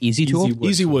name of it?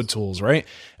 Easy Wood Tools, right?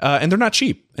 And they're not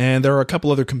cheap. And there are a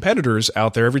couple other competitors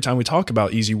out there. Every time we talk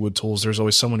about Easy Wood Tools, there's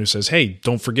always someone who says, hey,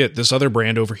 don't forget this other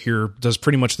brand over here does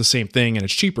pretty much the same thing and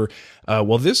it's cheaper.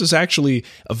 Well, this is actually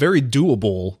a very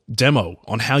doable demo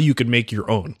on how you could make your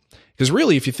own. Because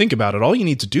really, if you think about it, all you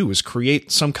need to do is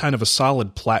create some kind of a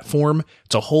solid platform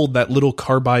to hold that little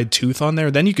carbide tooth on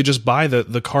there. Then you could just buy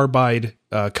the carbide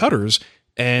cutters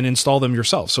and install them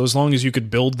yourself. So as long as you could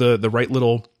build the right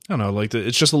little,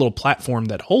 it's just a little platform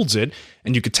that holds it,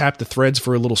 and you could tap the threads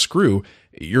for a little screw,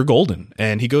 you're golden.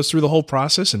 And he goes through the whole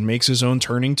process and makes his own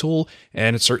turning tool,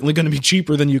 and it's certainly going to be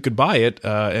cheaper than you could buy it.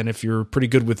 And if you're pretty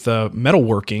good with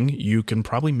metalworking, you can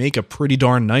probably make a pretty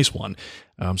darn nice one.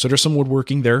 So there's some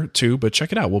woodworking there too, but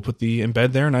check it out. We'll put the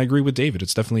embed there, and I agree with David.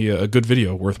 It's definitely a good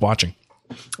video worth watching.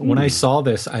 When I saw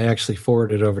this, I actually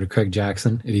forwarded it over to Craig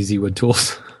Jackson at Easy Wood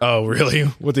Tools. Oh, really?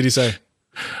 What did he say?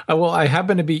 Well, I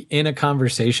happened to be in a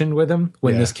conversation with him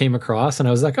when this came across, and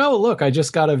I was like, oh, look, I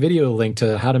just got a video link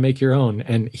to how to make your own.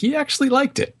 And he actually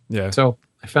liked it. Yeah. So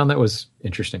I found that was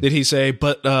interesting. Did he say,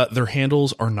 but their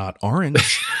handles are not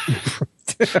orange?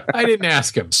 I didn't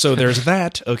ask him. So there's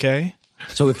that, okay?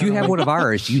 So if you have one of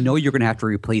ours, you're going to have to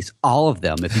replace all of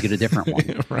them if you get a different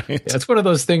one. Right. Yeah, it's one of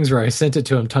those things where I sent it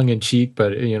to him tongue in cheek,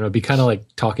 but it'd be kind of like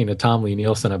talking to Tom Lee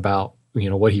Nielsen about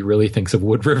what he really thinks of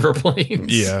Wood River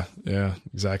Plains. Yeah,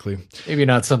 exactly. Maybe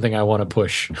not something I want to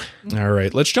push. All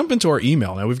right, let's jump into our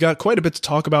email. Now, we've got quite a bit to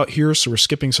talk about here, so we're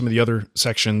skipping some of the other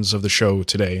sections of the show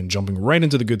today and jumping right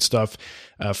into the good stuff.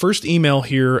 First email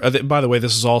here, by the way,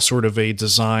 this is all sort of a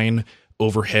design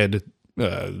overhead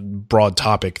broad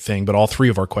topic thing, but all three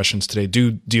of our questions today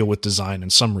do deal with design in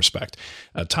some respect.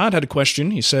 Todd had a question.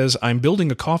 He says, I'm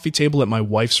building a coffee table at my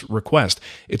wife's request.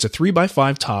 It's a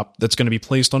 3x5 top that's going to be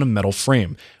placed on a metal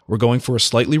frame. We're going for a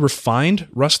slightly refined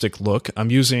rustic look.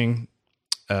 I'm using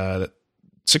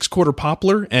 6/4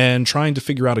 poplar and trying to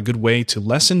figure out a good way to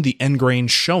lessen the end grain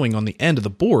showing on the end of the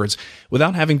boards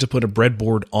without having to put a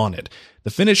breadboard on it.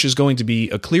 The finish is going to be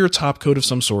a clear top coat of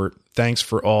some sort. Thanks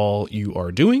for all you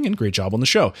are doing and great job on the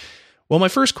show. Well, my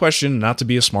first question, not to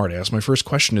be a smartass, my first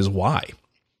question is why?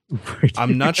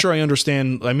 I'm not sure I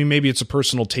understand. I mean, maybe it's a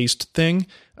personal taste thing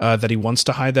that he wants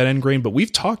to hide that end grain, but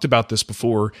we've talked about this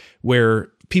before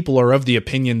where people are of the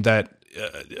opinion that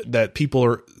people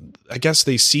are, I guess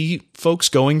they see folks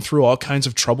going through all kinds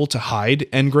of trouble to hide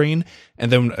end grain.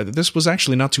 And then this was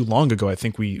actually not too long ago. I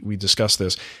think we discussed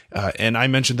this. And I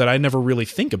mentioned that I never really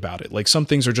think about it. Like some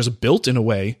things are just built in a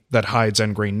way that hides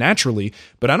end grain naturally,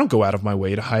 but I don't go out of my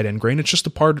way to hide end grain. It's just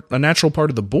a natural part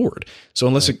of the board. So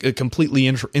unless it completely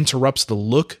interrupts the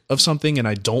look of something and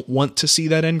I don't want to see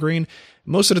that end grain,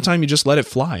 most of the time you just let it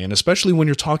fly. And especially when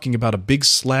you're talking about a big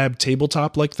slab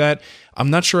tabletop like that,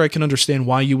 I'm not sure I can understand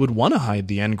why you would want to hide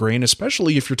the end grain,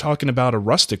 especially if you're talking about a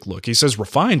rustic look. He says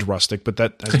refined rustic, but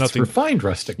that has nothing. Refined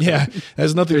rustic. Yeah,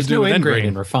 has nothing to do with end grain.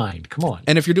 In refined. Come on.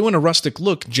 And if you're doing a rustic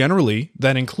look, generally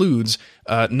that includes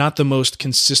not the most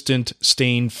consistent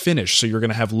stain finish. So you're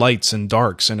going to have lights and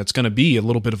darks, and it's going to be a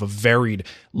little bit of a varied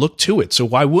look to it. So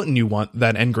why wouldn't you want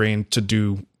that end grain to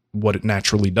do what it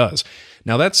naturally does?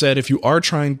 Now, that said, if you are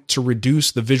trying to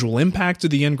reduce the visual impact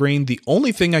of the end grain, the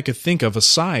only thing I could think of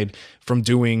aside from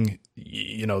doing,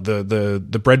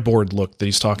 the breadboard look that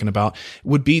he's talking about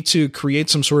would be to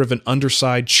create some sort of an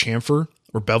underside chamfer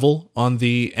or bevel on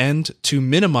the end to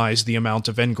minimize the amount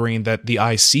of end grain that the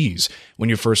eye sees when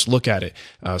you first look at it.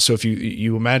 So if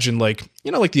you imagine like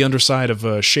the underside of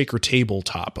a shaker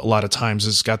tabletop, a lot of times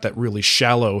it's got that really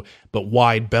shallow but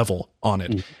wide bevel on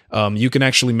it. You can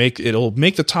actually it'll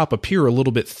make the top appear a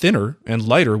little bit thinner and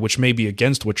lighter, which may be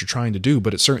against what you're trying to do,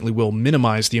 but it certainly will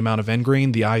minimize the amount of end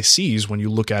grain the eye sees when you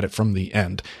look at it from the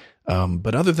end.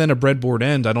 But other than a breadboard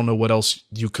end, I don't know what else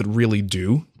you could really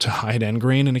do to hide end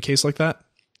grain in a case like that.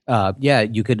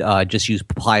 You could just use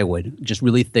plywood, just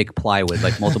really thick plywood,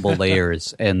 like multiple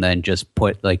layers, and then just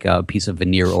put like a piece of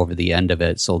veneer over the end of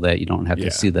it so that you don't have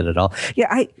to see that at all.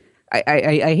 Yeah,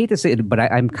 I hate to say it, but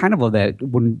I'm kind of that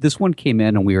when this one came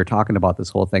in and we were talking about this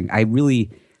whole thing, I really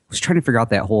was trying to figure out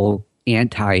that whole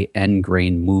anti-end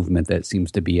grain movement that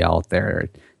seems to be out there.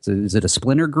 So is it a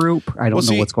splinter group? I don't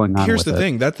know what's going on. Here's the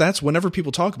thing. That's whenever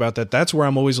people talk about that, that's where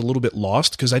I'm always a little bit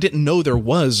lost because I didn't know there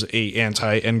was a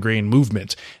anti-end grain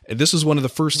movement. This is one of the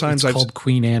first times It's called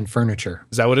Queen Anne furniture.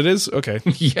 Is that what it is? Okay.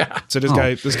 Yeah. So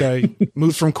this guy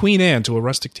moved from Queen Anne to a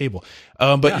rustic table.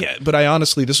 But I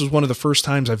honestly, this was one of the first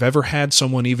times I've ever had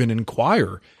someone even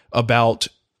inquire about,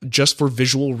 just for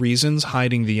visual reasons,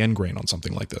 hiding the end grain on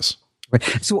something like this.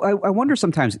 Right. So I wonder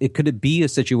sometimes could it be a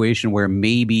situation where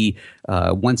maybe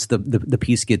once the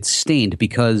piece gets stained,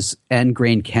 because end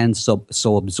grain can so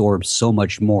absorb so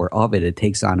much more of it, it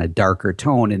takes on a darker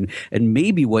tone, and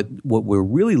maybe what we're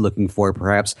really looking for,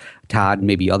 perhaps Todd and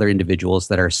maybe other individuals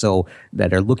that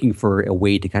are looking for a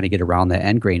way to kind of get around the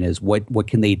end grain is what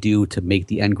can they do to make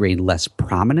the end grain less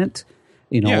prominent?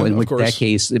 In that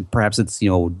case, perhaps it's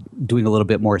doing a little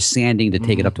bit more sanding to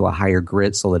take it up to a higher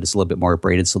grit so that it's a little bit more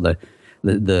abraded, so the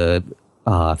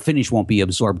finish won't be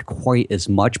absorbed quite as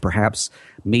much. Perhaps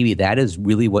maybe that is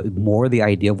really more the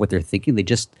idea of what they're thinking. They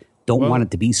just don't want it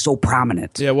to be so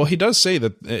prominent. Yeah, well, he does say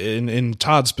that in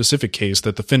Todd's specific case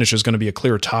that the finish is going to be a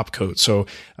clear top coat. So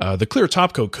the clear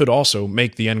top coat could also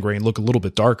make the end grain look a little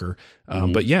bit darker.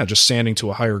 But yeah, just sanding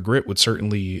to a higher grit would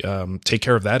certainly take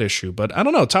care of that issue. But I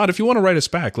don't know, Todd, if you want to write us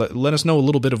back, let us know a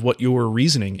little bit of what your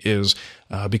reasoning is.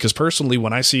 Because personally,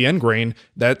 when I see end grain,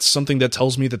 that's something that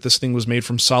tells me that this thing was made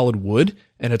from solid wood,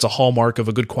 and it's a hallmark of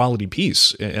a good quality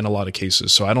piece in a lot of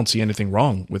cases. So I don't see anything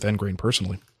wrong with end grain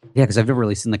personally. Yeah, because I've never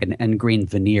really seen like an end grain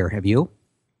veneer. Have you?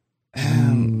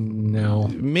 No.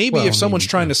 Maybe if someone's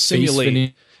trying to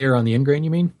simulate veneer on the end grain, you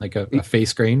mean like a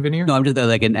face grain veneer? No, I'm just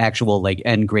like an actual like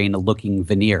end grain looking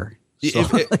veneer. So,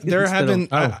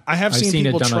 I have seen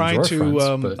people try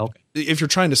to. If you're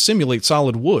trying to simulate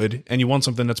solid wood and you want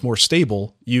something that's more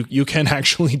stable, you can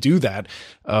actually do that,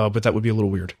 but that would be a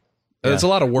little weird. Yeah. It's a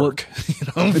lot of work.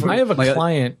 I have a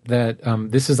client that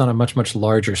this is on a much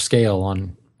larger scale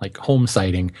on like home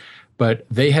siding, but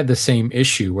they had the same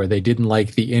issue where they didn't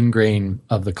like the end grain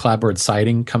of the clapboard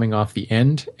siding coming off the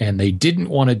end, and they didn't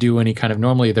want to do any kind of,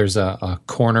 normally there's a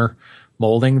corner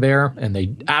molding there, and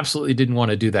they absolutely didn't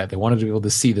want to do that. They wanted to be able to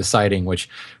see the siding, which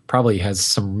probably has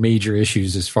some major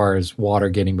issues as far as water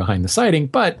getting behind the siding,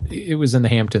 but it was in the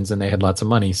Hamptons and they had lots of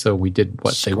money, so we did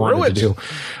what they wanted to do.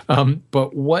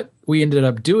 But what we ended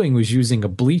up doing was using a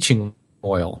bleaching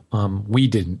oil. We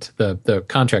didn't. The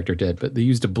contractor did, but they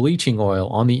used a bleaching oil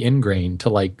on the end grain to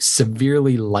like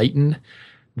severely lighten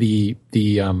the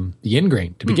end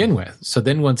grain to begin with. So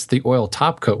then once the oil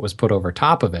top coat was put over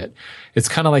top of it, it's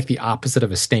kind of like the opposite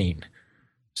of a stain.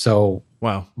 So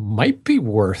Wow. might be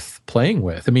worth playing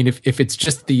with. I mean, if it's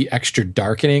just the extra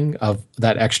darkening of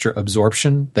that extra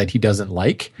absorption that he doesn't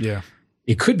like, yeah,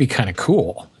 it could be kind of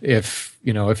cool if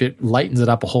it lightens it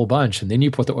up a whole bunch and then you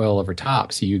put the oil over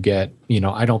top. So you get,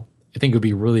 I think it would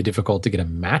be really difficult to get a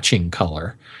matching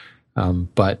color.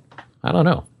 But I don't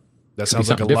know. That sounds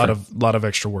like a lot of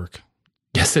extra work.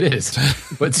 Yes, it is.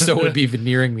 But so would be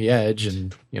veneering the edge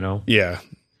and, Yeah.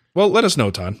 Well, let us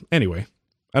know, Todd. Anyway,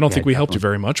 I don't think we helped you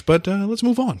very much, but let's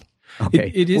move on.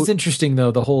 Okay. It is interesting,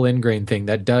 though, the whole ingrain thing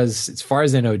that does, as far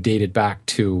as I know, dated back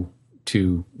to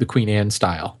the Queen Anne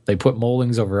style. They put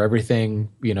moldings over everything,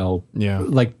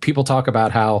 like people talk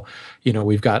about how,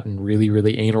 we've gotten really,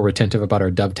 really anal retentive about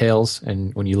our dovetails.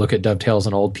 And when you look at dovetails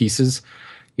on old pieces,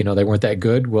 they weren't that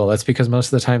good. Well, that's because most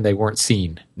of the time they weren't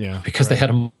seen. Yeah. Because they had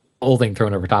a molding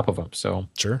thrown over top of them. So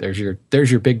sure. There's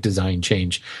your big design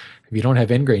change. If you don't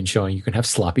have ingrain showing, you can have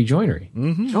sloppy joinery.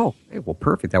 Mm-hmm. Oh, well,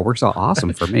 perfect. That works out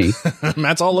awesome for me.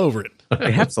 Matt's all over it.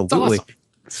 Absolutely. Awesome.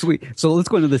 Sweet. So let's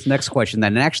go into this next question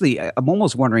then. And actually, I'm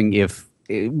almost wondering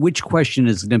which question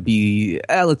is going to be,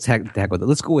 let's heck with it.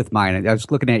 Let's go with mine. I was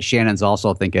looking at Shannon's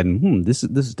also thinking, this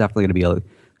is definitely going to be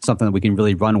something that we can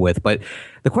really run with. But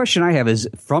the question I have is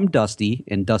from Dusty,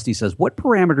 and Dusty says, what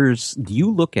parameters do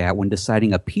you look at when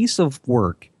deciding a piece of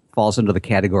work falls into the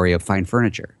category of fine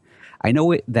furniture? I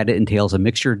know that it entails a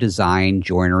mixture of design,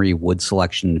 joinery, wood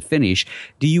selection, and finish.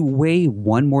 Do you weigh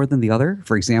one more than the other?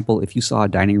 For example, if you saw a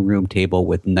dining room table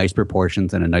with nice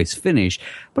proportions and a nice finish,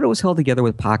 but it was held together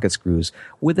with pocket screws,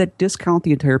 would that discount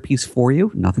the entire piece for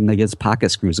you? Nothing against pocket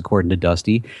screws, according to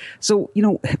Dusty. So,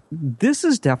 this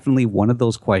is definitely one of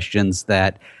those questions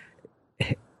that,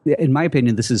 in my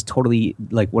opinion, this is totally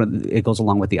like it goes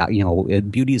along with the,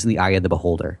 beauty is in the eye of the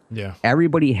beholder. Yeah.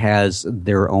 Everybody has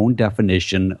their own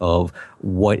definition of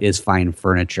what is fine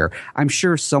furniture. I'm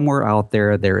sure somewhere out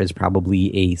there is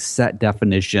probably a set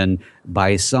definition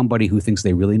by somebody who thinks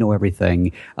they really know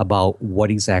everything about what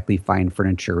exactly fine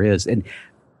furniture is. And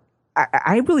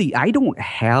I don't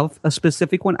have a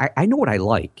specific one. I know what I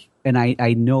like. And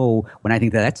I know when I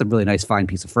think that's a really nice, fine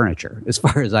piece of furniture, as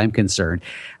far as I'm concerned.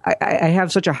 I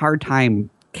have such a hard time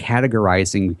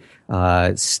categorizing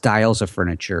styles of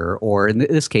furniture, or in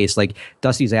this case, like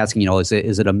Dusty's asking, is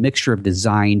it a mixture of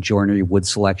design, joinery, wood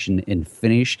selection, and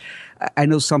finish? I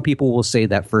know some people will say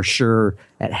that for sure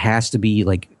it has to be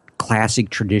like classic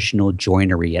traditional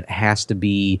joinery. It has to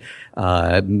be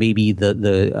maybe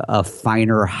a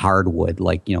finer hardwood,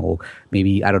 like,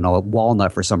 maybe, I don't know,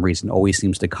 walnut for some reason always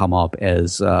seems to come up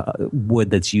as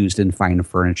wood that's used in fine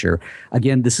furniture.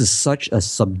 Again, this is such a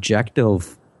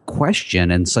subjective question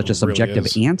and such a subjective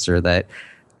answer that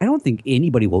I don't think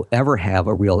anybody will ever have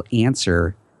a real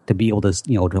answer to be able to,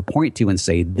 to point to and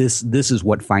say, this is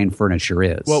what fine furniture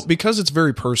is. Well, because it's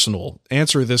very personal,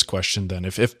 answer this question then,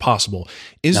 if possible.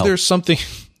 Is there something,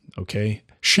 okay,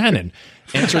 Shannon,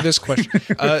 answer this question.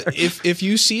 If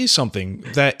you see something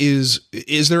that is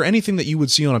there anything that you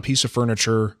would see on a piece of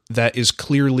furniture that is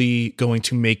clearly going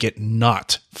to make it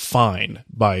not fine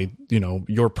by,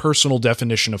 your personal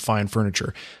definition of fine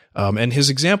furniture? And his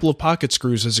example of pocket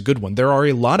screws is a good one. There are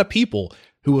a lot of people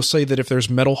who will say that if there's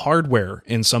metal hardware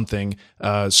in something,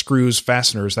 screws,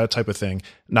 fasteners, that type of thing,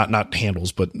 not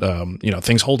handles, but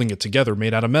things holding it together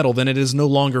made out of metal, then it is no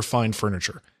longer fine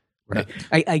furniture. Right.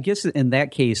 I guess in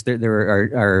that case, there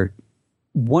are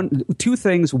two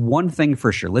things. One thing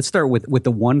for sure. Let's start with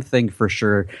the one thing for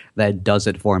sure that does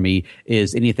it for me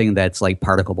is anything that's like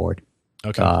particle board.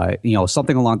 Okay.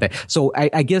 Something along that. So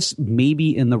I guess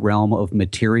maybe in the realm of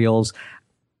materials,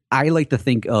 I like to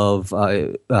think of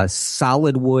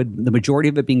solid wood, the majority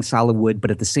of it being solid wood, but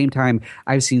at the same time,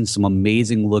 I've seen some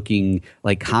amazing looking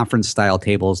like conference style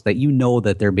tables that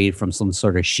that they're made from some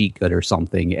sort of sheet good or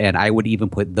something. And I would even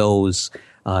put those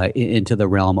into the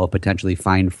realm of potentially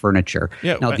fine furniture.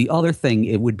 Yeah, now, the other thing,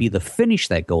 it would be the finish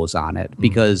that goes on it,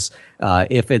 because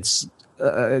if it's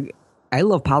I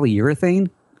love polyurethane.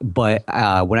 But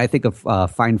when I think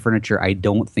of fine furniture, I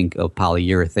don't think of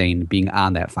polyurethane being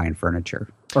on that fine furniture,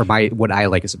 or what I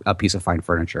like is a piece of fine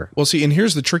furniture. Well, see, and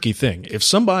here's the tricky thing. If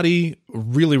somebody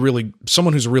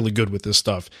someone who's really good with this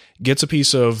stuff gets a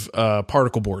piece of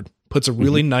particle board, puts a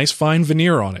really nice fine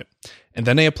veneer on it, and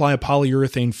then they apply a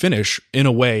polyurethane finish in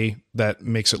a way that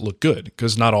makes it look good,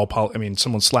 because not all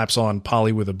someone slaps on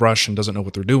poly with a brush and doesn't know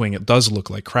what they're doing. It does look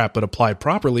like crap, but applied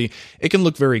properly, it can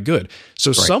look very good.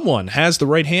 So someone has the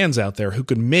right hands out there who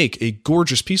can make a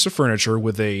gorgeous piece of furniture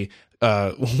with a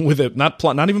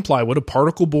not even plywood, a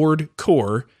particle board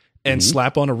core, and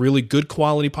slap on a really good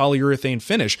quality polyurethane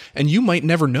finish, and you might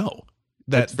never know.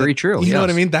 That's very true. You know what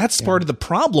I mean? That's part of the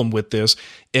problem with this.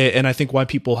 And I think why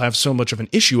people have so much of an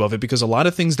issue of it, because a lot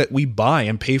of things that we buy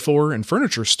and pay for in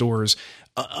furniture stores,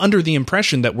 under the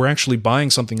impression that we're actually buying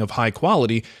something of high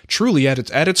quality, truly at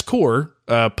its core,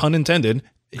 pun intended,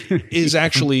 is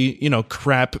actually,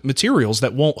 crap materials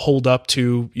that won't hold up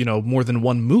to, more than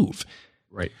one move.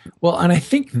 Right. Well, and I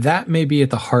think that may be at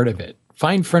the heart of it.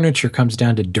 Fine furniture comes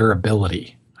down to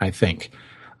durability, I think.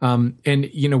 And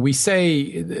we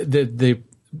say the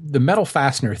metal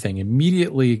fastener thing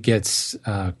immediately gets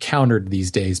countered these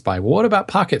days by, well, what about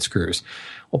pocket screws?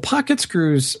 Well, pocket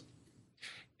screws,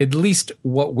 at least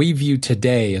what we view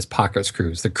today as pocket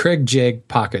screws, the Kreg jig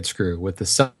pocket screw with the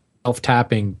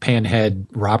self-tapping panhead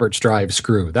Roberts drive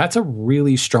screw, that's a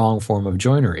really strong form of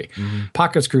joinery. Mm-hmm.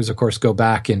 Pocket screws, of course, go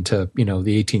back into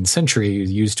the 18th century,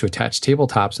 used to attach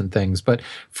tabletops and things. But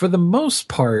for the most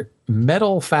part,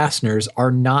 metal fasteners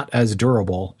are not as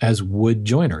durable as wood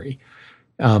joinery.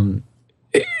 And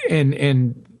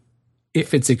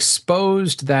if it's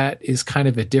exposed, that is kind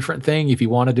of a different thing. If you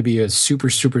wanted to be a super,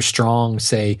 super strong,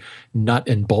 say, nut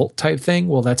and bolt type thing,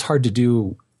 well, that's hard to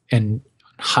do and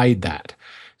hide that.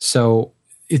 So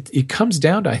it comes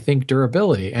down to, I think,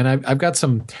 durability. And I've got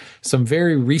some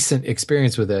very recent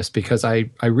experience with this, because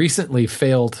I recently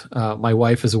failed my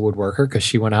wife as a woodworker because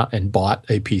she went out and bought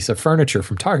a piece of furniture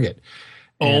from Target.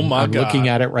 And oh my God. I'm looking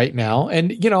at it right now.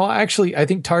 And, actually, I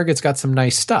think Target's got some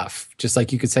nice stuff, just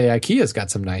like you could say IKEA's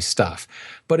got some nice stuff,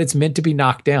 but it's meant to be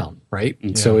knocked down, right?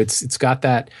 Yeah. So it's got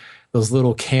those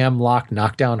little cam lock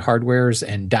knockdown hardwares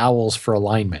and dowels for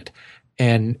alignment.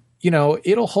 And,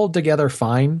 it'll hold together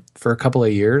fine for a couple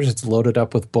of years. It's loaded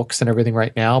up with books and everything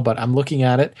right now, but I'm looking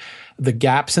at it. The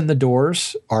gaps in the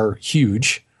doors are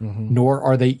huge, nor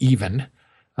are they even.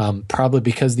 Probably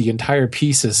because the entire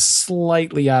piece is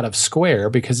slightly out of square,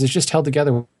 because it's just held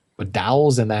together with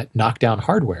dowels and that knockdown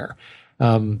hardware.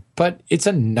 But it's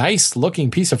a nice looking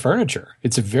piece of furniture.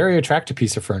 It's a very attractive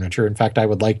piece of furniture. In fact, I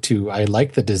like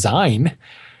the design.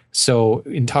 So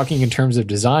in talking in terms of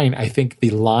design, I think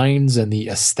the lines and the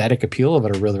aesthetic appeal of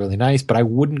it are really, really nice, but I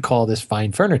wouldn't call this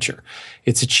fine furniture.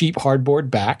 It's a cheap hardboard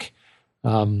back.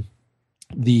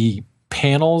 The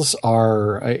panels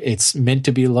it's meant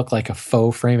to look like a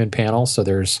faux frame and panel. So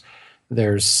there's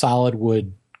solid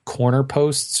wood corner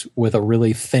posts with a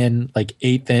really thin, like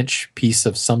 1/8-inch piece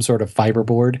of some sort of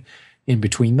fiberboard in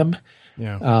between them.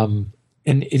 Yeah.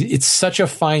 And it's such a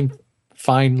fine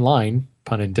line,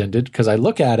 pun intended, because I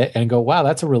look at it and go, wow,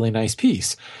 that's a really nice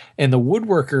piece. And the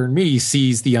woodworker in me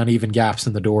sees the uneven gaps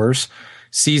in the doors,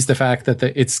 sees the fact that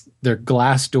they're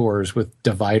glass doors with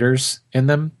dividers in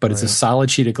them, but it's a solid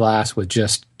sheet of glass with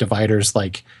just dividers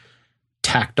like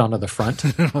tacked onto the front.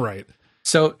 Right.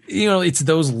 So, it's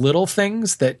those little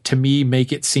things that to me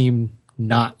make it seem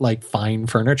not like fine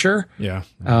furniture. Yeah.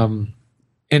 And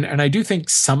I do think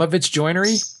some of it's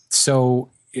joinery.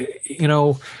 So,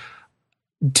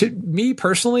 to me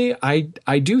personally,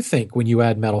 I do think when you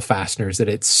add metal fasteners that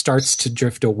it starts to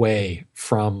drift away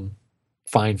from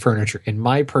fine furniture, in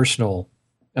my personal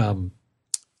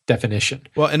definition.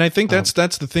 Well, and I think that's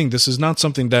the thing. This is not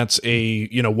something that's a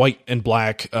white and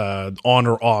black on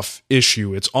or off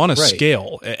issue. It's on a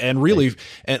scale, and really,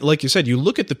 and like you said, you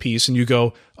look at the piece and you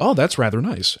go, "Oh, that's rather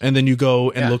nice," and then you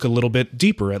go and look a little bit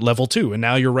deeper at level 2, and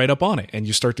now you're right up on it, and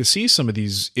you start to see some of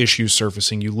these issues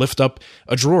surfacing. You lift up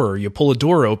a drawer, you pull a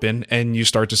door open, and you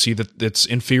start to see that it's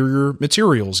inferior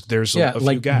materials. There's a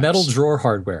few gaps. Metal drawer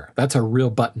hardware. That's a real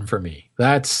button for me.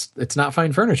 It's not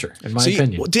fine furniture, in my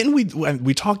opinion. Well, didn't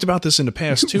we talked about this in the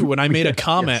past too, when I made a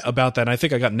comment about that, and I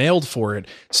think I got nailed for it,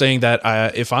 saying that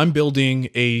if I'm building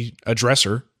a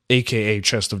dresser, aka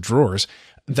chest of drawers,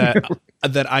 that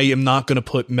that I am not going to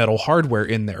put metal hardware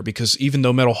in there, because even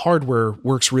though metal hardware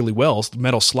works really well,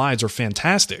 metal slides are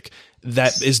fantastic.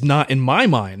 That is not, in my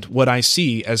mind, what I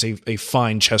see as a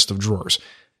fine chest of drawers.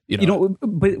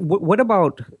 But what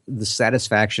about the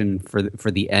satisfaction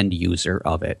for the end user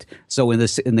of it? So in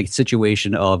the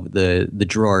situation of the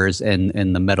drawers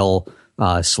and the metal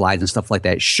slides and stuff like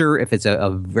that, sure, if it's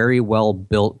a very well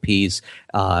built piece,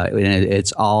 and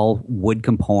it's all wood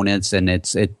components, and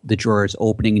the drawer is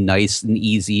opening nice and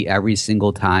easy every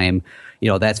single time,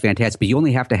 that's fantastic. But you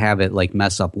only have to have it like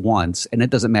mess up once, and it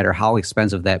doesn't matter how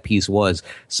expensive that piece was.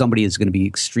 Somebody is going to be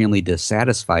extremely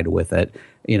dissatisfied with it.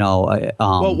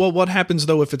 Well, what happens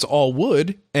though if it's all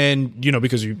wood, and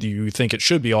because you think it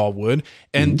should be all wood,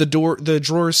 and the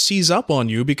drawer seize up on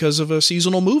you because of a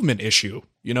seasonal movement issue,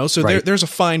 so there's a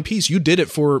fine piece. You did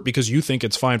it because you think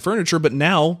it's fine furniture, but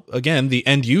now again the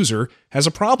end user has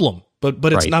a problem, but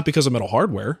it's not because of metal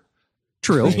hardware.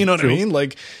 True. You know what I mean?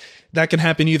 Like, that can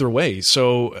happen either way.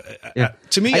 So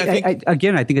to me,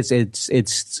 I think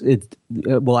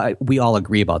we all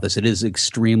agree about this. It is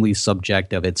extremely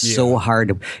subjective. It's so hard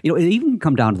to, it even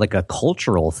come down to like a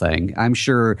cultural thing. I'm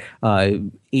sure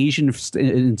Asian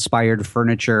inspired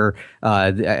furniture.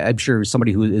 I'm sure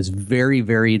somebody who is very,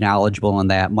 very knowledgeable on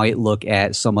that might look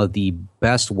at some of the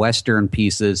best Western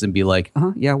pieces and be like,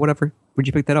 yeah, whatever. Where'd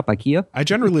you pick that up? IKEA? I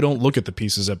generally don't look at the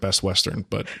pieces at Best Western,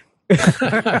 but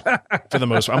for the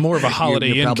most part, I'm more of a Holiday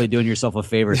Inn. You're probably doing yourself a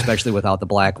favor, especially without the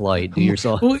black light. Do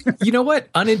yourself. Well, you know what?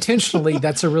 Unintentionally,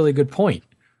 that's a really good point.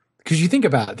 Because you think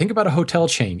about it. Think about a hotel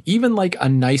chain, even like a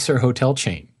nicer hotel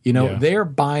chain. They're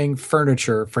buying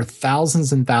furniture for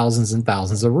thousands and thousands and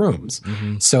thousands of rooms.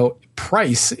 Mm-hmm. So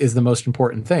price is the most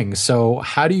important thing. So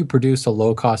how do you produce a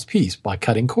low-cost piece? By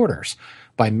cutting corners,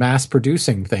 by mass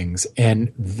producing things.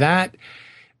 And that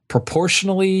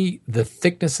proportionally, the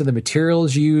thickness of the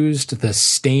materials used, the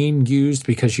stain used,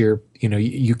 because you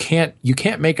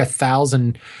can't make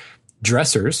 1,000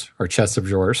 dressers or chests of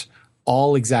drawers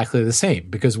all exactly the same,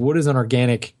 because wood is an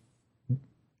organic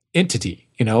entity.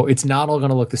 It's not all going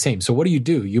to look the same. So what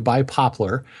do? You buy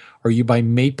poplar, or you buy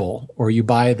maple, or you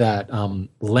buy that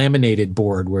laminated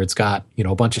board where it's got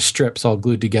a bunch of strips all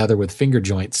glued together with finger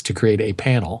joints to create a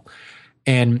panel,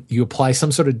 and you apply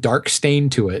some sort of dark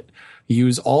stain to it.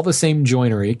 Use all the same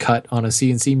joinery cut on a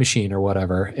CNC machine or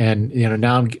whatever. And,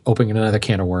 now I'm opening another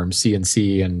can of worms,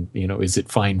 CNC, and, is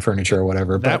it fine furniture or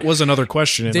whatever? That was another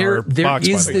question in our box.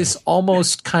 There is this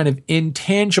almost kind of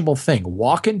intangible thing.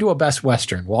 Walk into a Best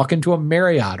Western, walk into a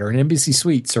Marriott or an Embassy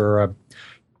Suites or a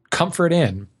Comfort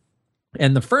Inn,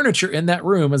 and the furniture in that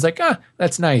room is like,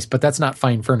 that's nice, but that's not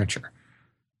fine furniture.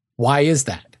 Why is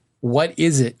that? What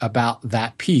is it about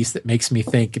that piece that makes me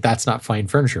think that's not fine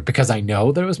furniture? Because I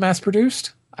know that it was mass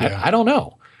produced? I don't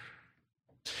know.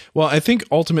 Well, I think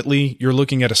ultimately you're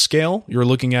looking at a scale. You're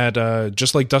looking at,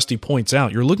 just like Dusty points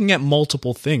out, you're looking at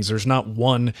multiple things. There's not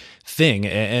one thing.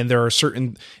 And there are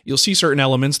you'll see certain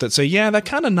elements that say, yeah, that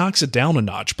kind of knocks it down a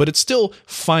notch, but it's still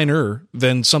finer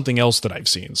than something else that I've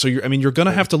seen. So you're going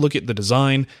to have to look at the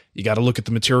design. You got to look at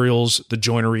the materials, the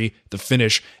joinery, the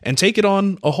finish, and take it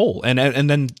on a whole. And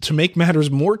then to make matters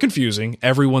more confusing,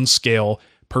 everyone's scale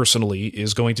personally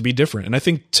is going to be different. And I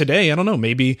think today, I don't know,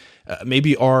 maybe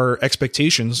our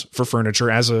expectations for furniture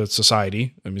as a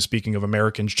society, I mean, speaking of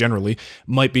Americans generally,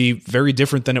 might be very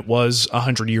different than it was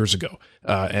 100 years ago.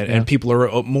 And people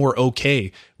are more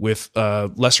okay with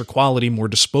lesser quality, more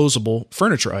disposable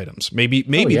furniture items. Maybe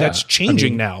that's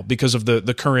changing now because of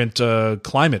the current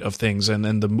climate of things, and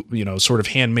then the sort of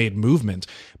handmade movement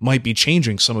might be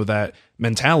changing some of that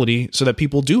mentality so that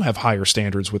people do have higher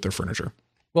standards with their furniture.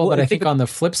 Well, but I think on the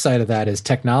flip side of that is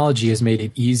technology has made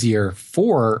it easier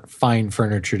for fine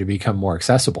furniture to become more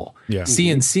accessible. Yeah.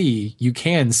 CNC, you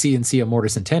can CNC a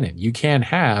mortise and tenon. You can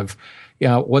have,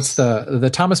 what's the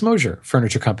Thomas Mosier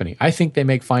Furniture Company? I think they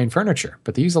make fine furniture,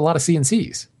 but they use a lot of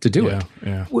CNCs to do it.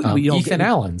 Yeah. Ethan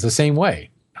Allen's the same way.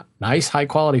 Nice, high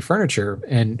quality furniture,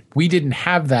 and we didn't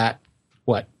have that.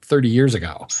 30 years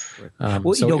ago.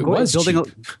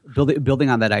 Building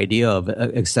on that idea of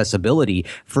accessibility,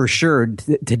 for sure,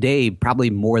 today, probably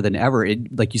more than ever,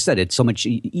 like you said, it's so much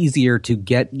easier to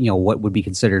get, what would be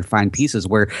considered fine pieces,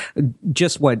 where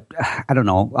just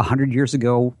 100 years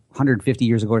ago, 150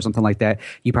 years ago or something like that,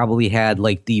 you probably had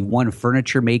like the one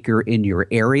furniture maker in your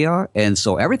area. And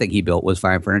so everything he built was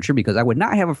fine furniture, because I would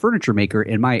not have a furniture maker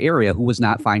in my area who was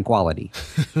not fine quality.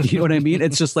 You know what I mean?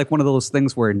 It's just like one of those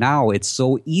things where now it's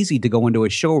so easy to go into a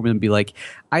showroom and be like,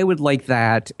 I would like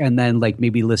that. And then like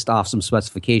maybe list off some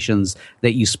specifications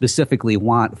that you specifically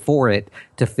want for it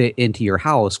to fit into your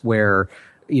house, where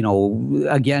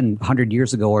again, 100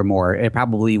 years ago or more, it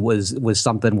probably was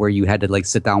something where you had to like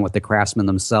sit down with the craftsmen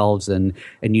themselves and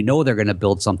they're going to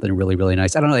build something really, really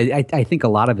nice. I don't know. I think a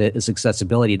lot of it is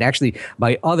accessibility. And actually,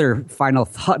 my other final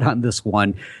thought on this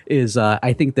one is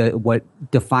I think that what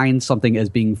defines something as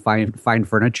being fine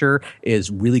furniture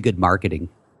is really good marketing.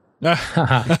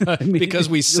 Because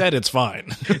we said it's fine.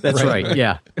 That's right.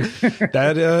 Yeah.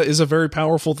 That is a very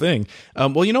powerful thing.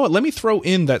 Well, you know what? Let me throw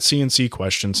in that CNC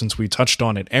question since we touched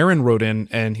on it. Aaron wrote in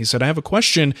and he said, I have a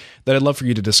question that I'd love for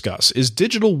you to discuss. Is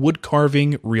digital wood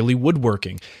carving really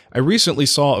woodworking? I recently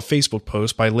saw a Facebook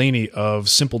post by Laney of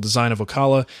Simple Design of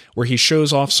Ocala where he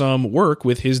shows off some work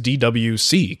with his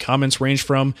DWC. Comments range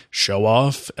from show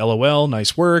off, LOL,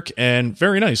 nice work, and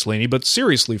very nice, Laney. But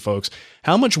seriously, folks,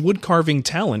 how much wood carving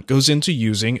talent goes into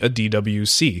using a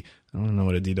DWC? I don't know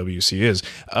what a DWC is.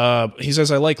 He says,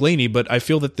 I like Laney, but I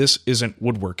feel that this isn't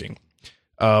woodworking.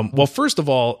 Well, first of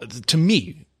all, to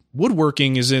me,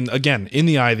 woodworking is in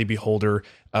the eye of the beholder.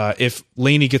 If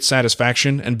Laney gets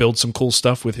satisfaction and builds some cool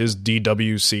stuff with his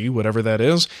DWC, whatever that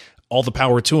is, all the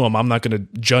power to him. I'm not going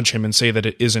to judge him and say that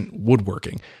it isn't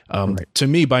woodworking. To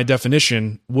me, by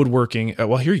definition, woodworking,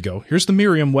 well, here you go. Here's the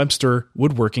Merriam-Webster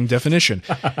woodworking definition.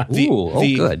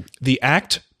 Good. The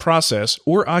act, process,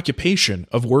 or occupation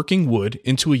of working wood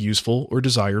into a useful or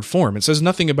desired form. It says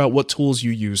nothing about what tools you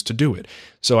use to do it.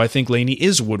 So I think Laney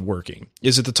is woodworking.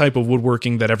 Is it the type of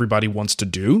woodworking that everybody wants to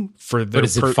do? But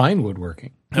is it fine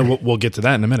woodworking? And we'll get to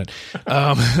that in a minute.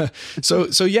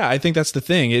 So yeah, I think that's the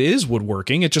thing. It is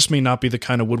woodworking. It just may not be the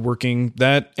kind of woodworking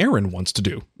that Aaron wants to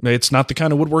do. It's not the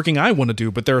kind of woodworking I want to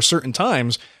do, but there are certain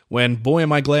times when, boy,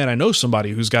 am I glad I know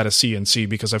somebody who's got a CNC,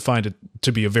 because I find it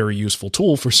to be a very useful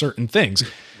tool for certain things.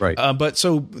 Right. But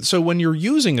so when you're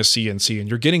using a CNC and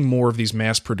you're getting more of these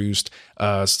mass-produced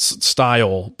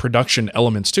style production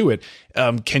elements to it,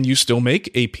 can you still make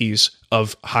a piece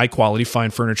of high-quality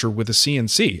fine furniture with a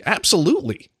CNC?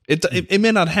 Absolutely. It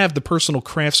may not have the personal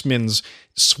craftsman's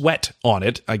sweat on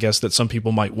it, I guess, that some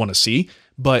people might want to see,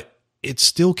 but it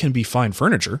still can be fine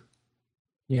furniture.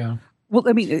 Yeah. Well,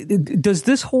 I mean, does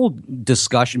this whole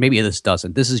discussion, maybe this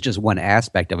doesn't, this is just one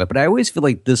aspect of it, but I always feel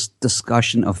like this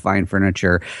discussion of fine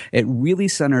furniture, it really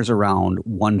centers around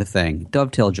one thing,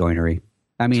 dovetail joinery.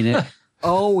 I mean, it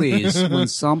always, when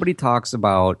somebody talks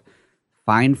about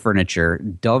fine furniture,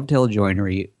 dovetail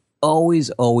joinery always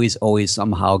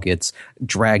somehow gets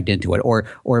dragged into it,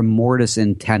 or mortise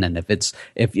and tenon.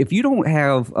 If you don't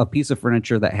have a piece of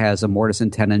furniture that has a mortise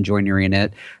and tenon joinery in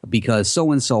it because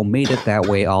so and so made it that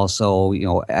way, also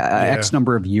X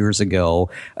number of years ago,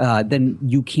 then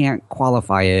you can't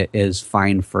qualify it as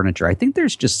fine furniture. I think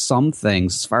there's just some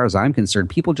things, as far as I'm concerned,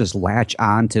 people just latch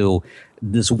on to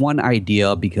this one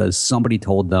idea because somebody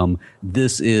told them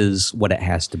this is what it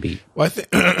has to be. Well,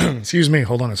 excuse me.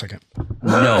 Hold on a second.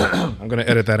 No. I'm going to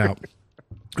edit that out.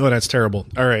 Oh, that's terrible.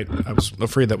 All right. I was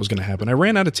afraid that was going to happen. I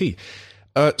ran out of tea.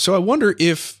 So I wonder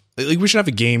if we should have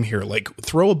a game here, like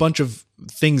throw a bunch of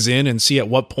things in and see at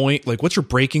what point, like what's your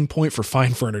breaking point for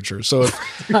fine furniture? So,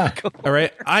 all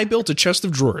right, I built a chest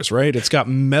of drawers, right? It's got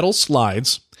metal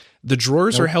slides. The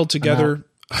drawers are held together.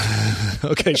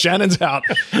 Okay, Shannon's out.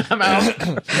 I'm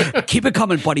out. Keep it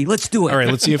coming, buddy. Let's do it. All right,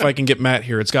 let's see if I can get Matt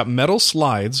here. It's got metal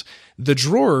slides. The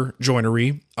drawer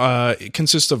joinery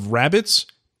consists of rabbets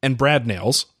and brad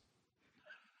nails.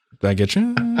 Did I get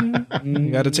you?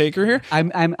 You got a taker here?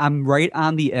 I'm right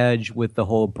on the edge with the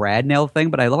whole brad nail thing,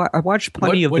 but I watched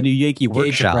plenty of the New Yankee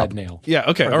Workshop. Brad nail? Yeah.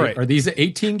 Okay. All right. Are these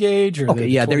 18 gauge? Or okay.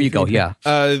 Yeah. There you go. Yeah.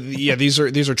 Yeah. These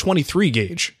are 23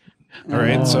 gauge. All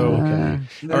right. So, okay.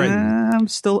 All right.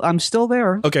 I'm still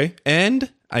there. Okay.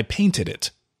 And I painted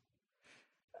it.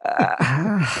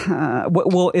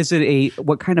 Well, is it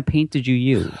what kind of paint did you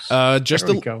use? Just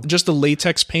a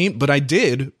latex paint, but I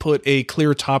did put a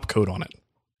clear top coat on it.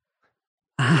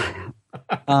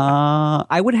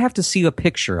 I would have to see a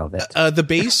picture of it. The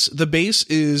base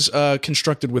is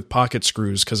constructed with pocket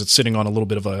screws because it's sitting on a little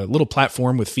bit of a little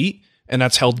platform with feet, and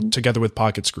that's held together with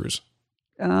pocket screws.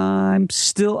 I'm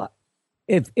still.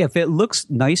 If it looks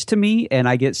nice to me and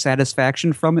I get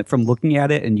satisfaction from it, from looking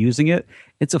at it and using it,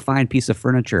 it's a fine piece of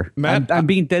furniture. Matt, I'm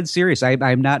being dead serious.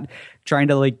 I'm not trying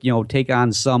to take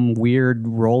on some weird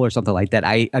role or something like that.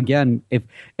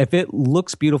 If it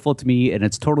looks beautiful to me and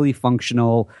it's totally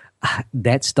functional,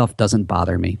 that stuff doesn't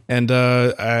bother me. And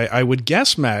I would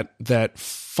guess, Matt, that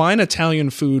fine Italian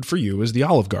food for you is the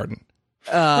Olive Garden.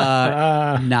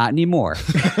 Not anymore.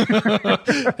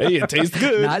 Hey, it tastes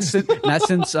good. Not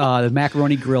since the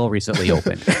Macaroni Grill recently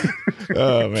opened.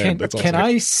 Oh man, can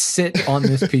I sit on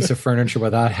this piece of furniture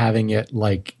without having it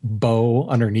like bow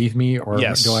underneath me, or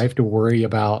do I have to worry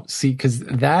about because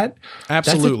that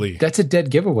absolutely that's a dead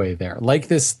giveaway there. Like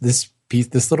this piece,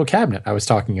 this little cabinet I was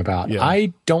talking about. Yeah.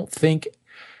 I don't think.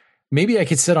 Maybe I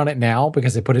could sit on it now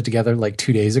because I put it together like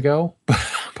 2 days ago,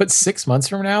 but 6 months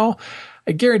from now,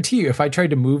 I guarantee you, if I tried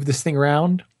to move this thing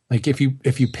around, like if you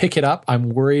pick it up,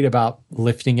 I'm worried about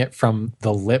lifting it from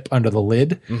the lip under the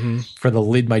lid, for the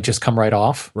lid might just come right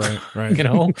off. Right.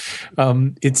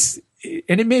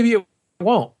 Maybe it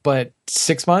won't, but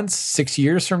 6 months, 6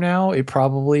 years from now, it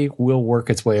probably will work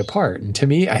its way apart. And to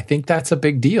me, I think that's a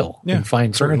big deal in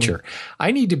fine furniture.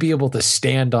 I need to be able to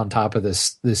stand on top of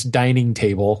this dining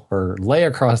table or lay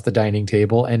across the dining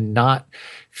table and not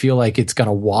feel like it's going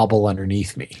to wobble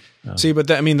underneath me. See, but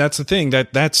that's the thing.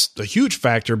 That's a huge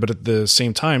factor, but at the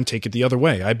same time, take it the other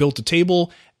way. I built a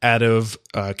table out of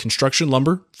construction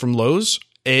lumber from Lowe's,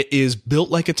 It is built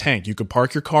like a tank. You could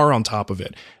park your car on top of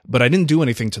it, but I didn't do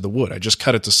anything to the wood. I just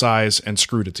cut it to size and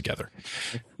screwed it together.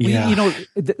 Yeah. You know,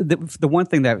 the one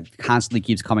thing that constantly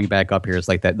keeps coming back up here is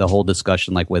like that the whole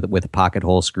discussion, like with pocket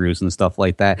hole screws and stuff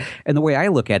like that. And the way I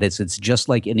look at it is it's just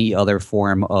like any other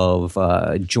form of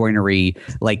joinery,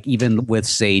 like even with,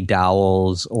 say,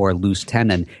 dowels or loose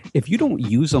tenon. If you don't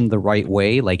use them the right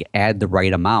way, like add the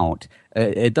right amount,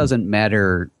 it doesn't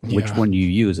matter which one you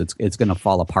use. It's going to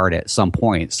fall apart at some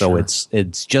point. So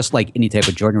it's just like any type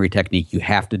of joinery technique. You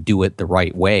have to do it the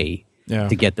right way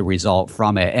to get the result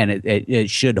from it, and it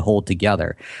should hold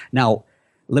together. Now,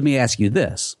 let me ask you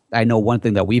this. I know one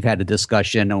thing that we've had a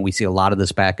discussion, and we see a lot of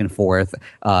this back and forth,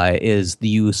 is the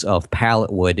use of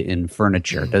pallet wood in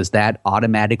furniture. Does that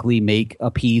automatically make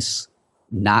a piece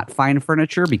not fine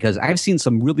furniture? Because I've seen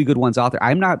some really good ones out there.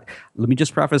 Let me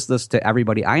just preface this to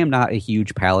everybody. I am not a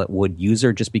huge pallet wood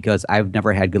user just because I've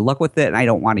never had good luck with it and I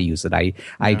don't want to use it.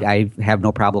 I have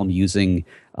no problem using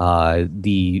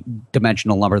the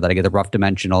dimensional lumber that I get, the rough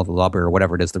dimensional lumber or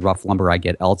whatever it is, the rough lumber I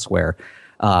get elsewhere.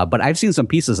 But I've seen some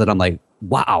pieces that I'm like,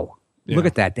 wow, look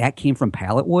at that. That came from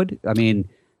pallet wood. I mean,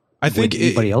 I think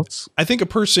anybody else? I think a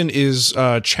person is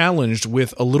challenged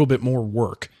with a little bit more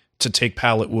work to take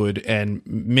pallet wood and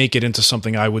make it into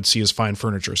something I would see as fine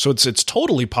furniture. So it's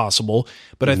totally possible,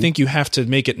 but I think you have to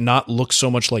make it not look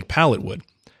so much like pallet wood.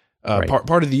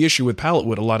 Part of the issue with pallet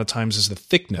wood a lot of times is the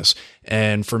thickness.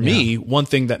 And for me, one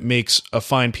thing that makes a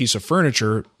fine piece of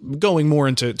furniture, going more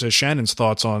into Shannon's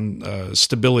thoughts on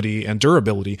stability and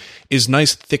durability, is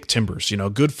nice thick timbers,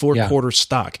 good 4/4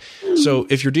 stock. So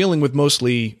if you're dealing with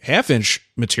mostly 1/2-inch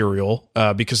material,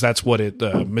 because that's what it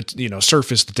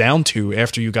surfaced down to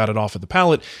after you got it off of the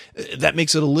pallet, that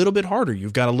makes it a little bit harder.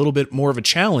 You've got a little bit more of a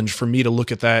challenge for me to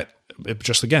look at that.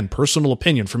 Just again, personal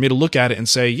opinion, for me to look at it and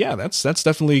say, yeah, that's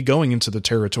definitely going into the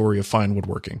territory of fine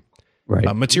woodworking. Right.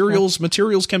 Materials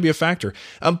can be a factor.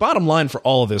 Bottom line for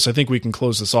all of this, I think we can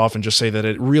close this off and just say that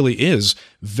it really is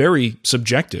very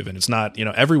subjective, and it's not,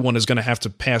 everyone is going to have to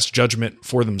pass judgment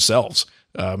for themselves.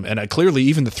 And clearly,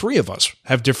 even the three of us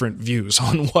have different views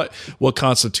on what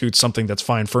constitutes something that's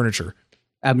fine furniture.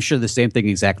 I'm sure the same thing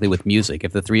exactly with music.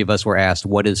 If the three of us were asked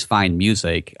what is fine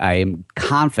music, I am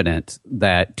confident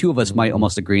that two of us might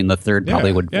almost agree, and the third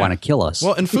probably would want to kill us.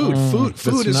 Well, and food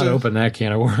is not open that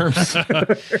can of worms.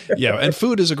 And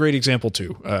food is a great example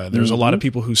too. There's a lot of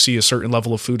people who see a certain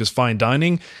level of food as fine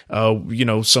dining.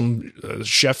 Some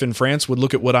chef in France would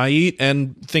look at what I eat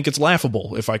and think it's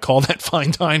laughable if I call that fine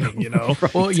dining.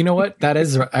 Well, you know what? That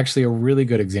is actually a really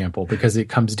good example because it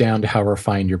comes down to how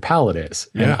refined your palate is.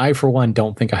 And I, for one,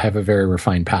 don't think I have a very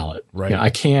refined palate. Right. I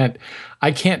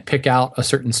can't pick out a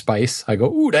certain spice. I go,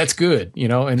 ooh, that's good.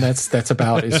 And that's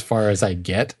about as far as I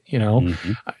get.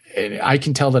 I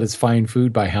can tell that it's fine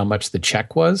food by how much the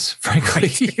check was, frankly.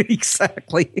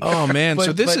 Exactly. Oh man.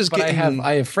 So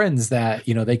I have friends that,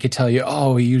 they could tell you,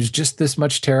 oh, we use just this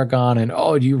much tarragon, and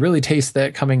oh, do you really taste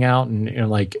that coming out? And you're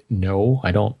like, no,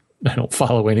 I don't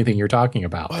follow anything you're talking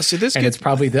about. Well, so it's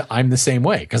probably I'm the same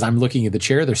way because I'm looking at the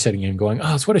chair they're sitting in going,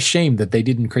 oh, it's what a shame that they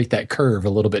didn't create that curve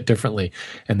a little bit differently.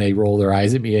 And they roll their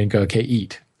eyes at me and go, okay,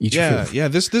 eat your food. Yeah.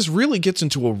 This really gets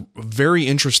into a very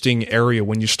interesting area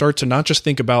when you start to not just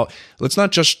think about, let's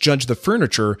not just judge the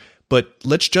furniture, but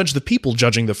let's judge the people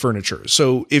judging the furniture.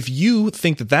 So if you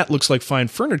think that looks like fine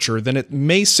furniture, then it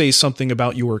may say something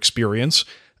about your experience,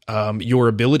 your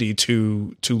ability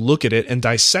to look at it and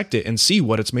dissect it and see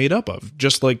what it's made up of.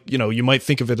 Just like, you might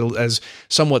think of it as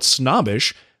somewhat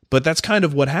snobbish, but that's kind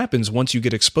of what happens once you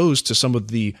get exposed to some of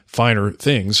the finer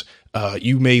things.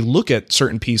 You may look at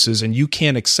certain pieces and you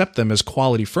can't accept them as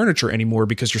quality furniture anymore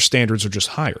because your standards are just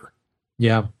higher.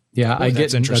 Yeah. Yeah, Well,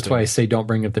 that's why I say don't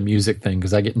bring up the music thing,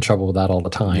 because I get in trouble with that all the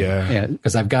time. Yeah.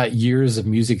 Because I've got years of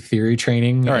music theory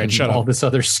training and all this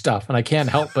other stuff, and I can't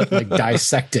help but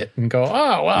dissect it and go,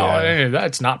 oh, well,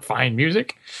 that's not fine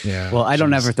music. Yeah. Well, I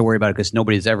don't ever have to worry about it because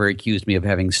nobody's ever accused me of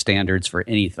having standards for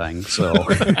anything. So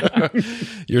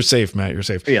You're safe, Matt. You're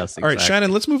safe. Yes, exactly. All right,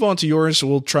 Shannon, let's move on to yours.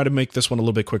 We'll try to make this one a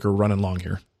little bit quicker, running long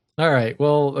here. All right.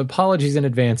 Well, apologies in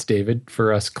advance, David,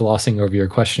 for us glossing over your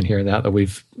question here now that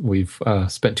we've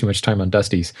spent too much time on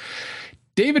Dusty's.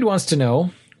 David wants to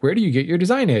know, where do you get your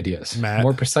design ideas? Matt.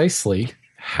 More precisely,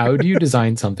 how do you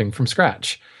design something from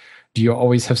scratch? Do you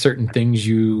always have certain things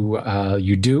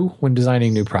you do when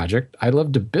designing a new project? I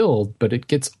love to build, but it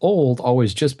gets old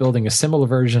always just building a similar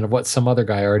version of what some other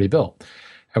guy already built.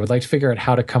 I would like to figure out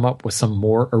how to come up with some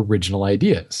more original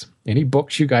ideas. Any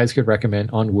books you guys could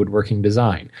recommend on woodworking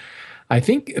design? I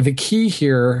think the key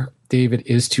here, David,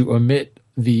 is to omit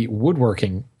the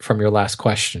woodworking from your last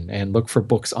question and look for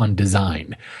books on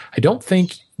design. I don't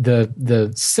think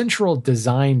the central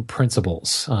design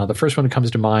principles, the first one that comes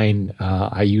to mind,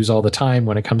 I use all the time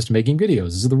when it comes to making videos,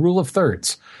 is the rule of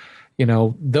thirds.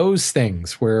 Those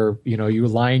things where, you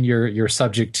align your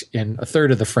subject in a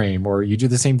third of the frame, or you do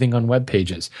the same thing on web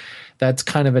pages. That's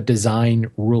kind of a design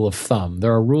rule of thumb.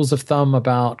 There are rules of thumb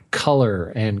about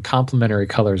color and complementary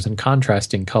colors and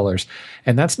contrasting colors.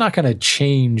 And that's not going to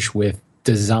change with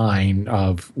design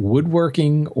of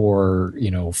woodworking or,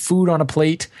 food on a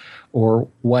plate or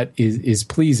what is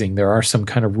pleasing. There are some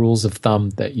kind of rules of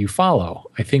thumb that you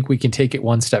follow. I think we can take it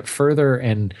one step further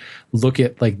and look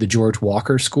at like the George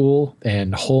Walker school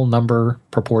and whole number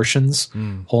proportions,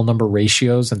 whole number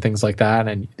ratios and things like that.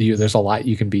 And there's a lot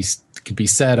can be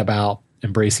said about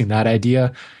embracing that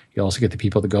idea. You also get the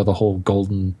people that go the whole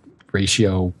golden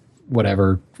ratio,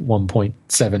 whatever,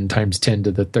 1.7 times 10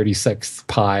 to the 36th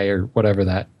pi or whatever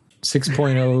that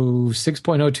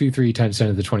 6.023 times 10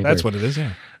 to the 23rd. That's what it is,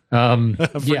 yeah. I'm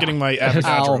forgetting my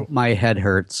Avogadro. My head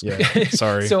hurts. Yeah,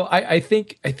 sorry. So I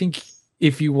think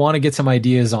if you want to get some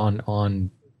ideas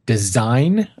on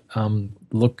design,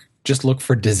 look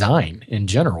for design in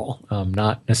general,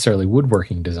 not necessarily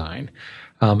woodworking design.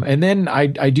 And then I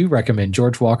do recommend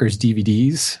George Walker's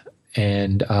DVDs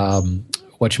and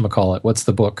whatchamacallit. What's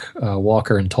the book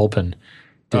Walker and Tolpin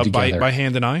did together? By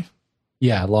Hand and Eye?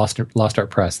 Yeah, Lost Art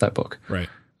Press, that book. Right.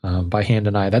 By Hand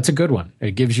and Eye. That's a good one.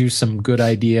 It gives you some good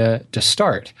idea to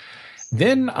start.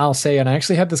 Then I'll say, and I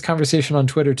actually had this conversation on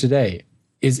Twitter today,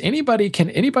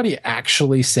 can anybody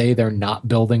actually say they're not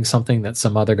building something that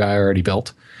some other guy already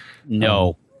built?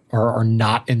 No. Or are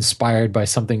not inspired by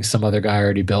something some other guy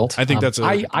already built? I think that's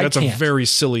a very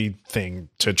silly thing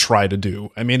to try to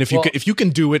do. I mean, if you can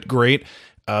do it, great.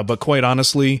 But quite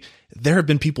honestly, there have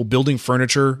been people building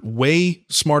furniture, way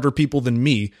smarter people than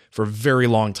me, for a very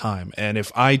long time. And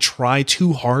if I try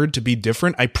too hard to be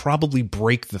different, I probably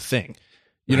break the thing.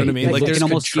 You know what I mean? Like there's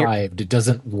contrived. It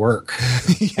doesn't work.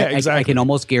 Yeah, exactly. I can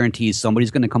almost guarantee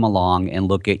somebody's going to come along and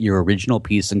look at your original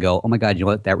piece and go, oh my God, you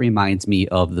know what? That reminds me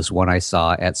of this one I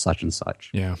saw at such and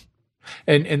such. Yeah.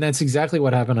 And that's exactly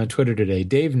what happened on Twitter today.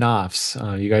 Dave Knopfs,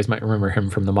 you guys might remember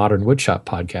him from the Modern Woodshop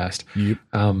podcast. Yep.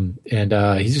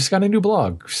 And he's just got a new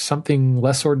blog, Something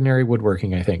Less Ordinary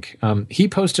Woodworking, I think. He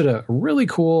posted a really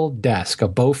cool desk, a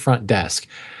bow front desk.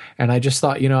 And I just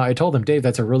thought, I told him, Dave,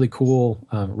 that's a really cool,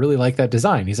 really like that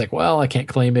design. He's like, well, I can't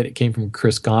claim it. It came from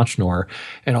Chris Gonchnor.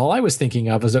 And all I was thinking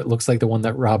of is it looks like the one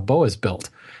that Rob Boas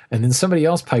built. And then somebody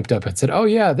else piped up and said, oh,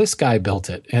 yeah, this guy built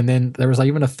it. And then there was like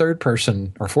even a third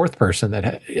person or fourth person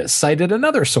that cited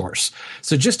another source.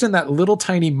 So just in that little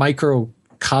tiny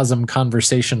microcosm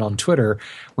conversation on Twitter,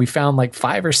 we found like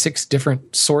 5 or 6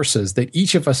 different sources that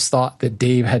each of us thought that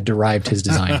Dave had derived his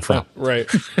design from.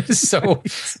 Right. So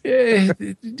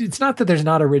it's not that there's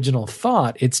not original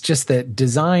thought. It's just that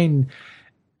design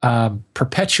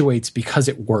perpetuates because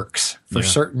it works for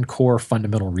certain core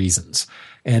fundamental reasons.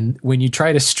 And when you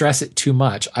try to stress it too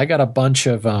much, I got a bunch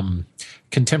of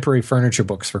contemporary furniture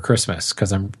books for Christmas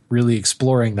because I'm really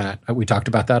exploring that. We talked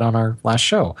about that on our last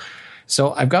show.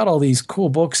 So I've got all these cool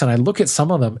books and I look at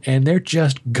some of them and they're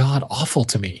just god awful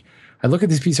to me. I look at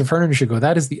this piece of furniture and go,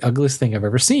 that is the ugliest thing I've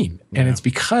ever seen. And it's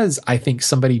because I think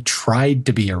somebody tried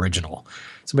to be original.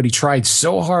 Somebody tried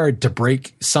so hard to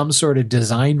break some sort of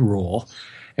design rule.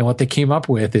 And what they came up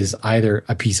with is either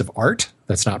a piece of art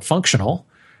that's not functional,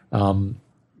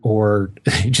 or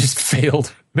they just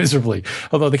failed miserably.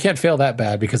 Although they can't fail that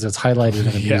bad because it's highlighted in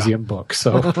a museum book.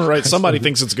 So right, somebody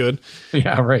thinks it's good.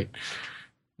 Yeah, right.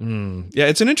 Yeah,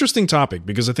 it's an interesting topic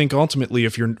because I think ultimately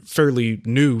if you're fairly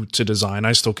new to design,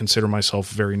 I still consider myself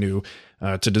very new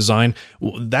to design.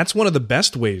 That's one of the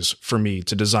best ways for me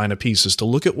to design a piece is to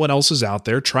look at what else is out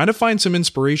there, try to find some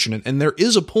inspiration. And there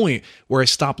is a point where I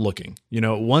stop looking.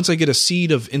 Once I get a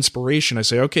seed of inspiration, I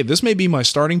say, okay, this may be my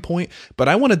starting point, but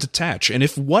I want to detach. And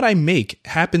if what I make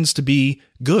happens to be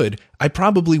good, I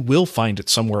probably will find it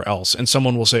somewhere else. And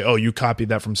someone will say, oh, you copied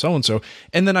that from so-and-so.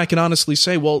 And then I can honestly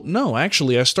say, well, no,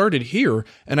 actually, I started here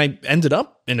and I ended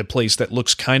up in a place that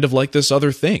looks kind of like this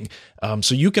other thing.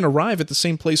 So you can arrive at the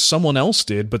same place someone else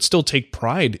did, but still take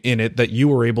pride in it that you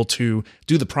were able to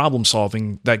do the problem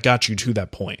solving that got you to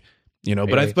that point.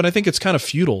 But I think it's kind of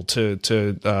futile to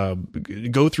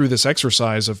go through this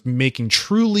exercise of making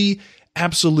truly,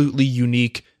 absolutely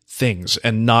unique things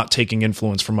and not taking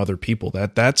influence from other people.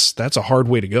 That's a hard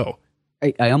way to go.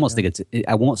 I almost think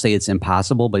I won't say it's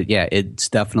impossible, but yeah, it's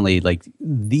definitely like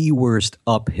the worst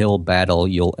uphill battle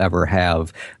you'll ever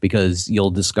have, because you'll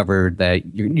discover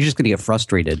that you're just going to get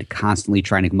frustrated constantly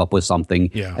trying to come up with something.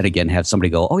 Yeah. And again, have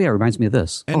somebody go, oh yeah, it reminds me of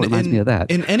this. It reminds me of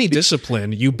that. In any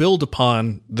discipline, you build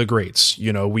upon the greats.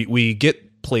 You know, we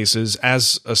get places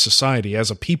as a society,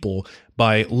 as a people,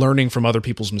 by learning from other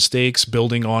people's mistakes,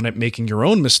 building on it, making your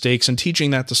own mistakes, and teaching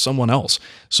that to someone else.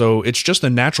 So it's just a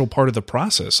natural part of the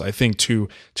process, I think, to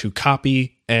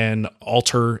copy and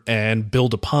alter and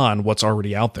build upon what's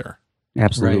already out there.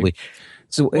 Absolutely. Right.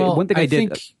 So one thing I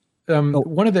did... think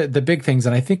one of the big things,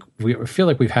 and I think we feel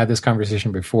like we've had this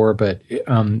conversation before, but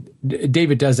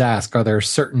David does ask, are there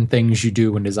certain things you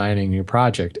do when designing your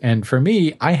project? And for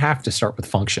me, I have to start with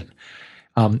function.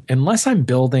 Unless I'm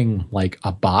building like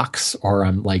a box or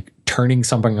I'm like turning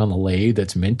something on the lathe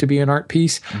that's meant to be an art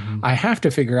piece, I have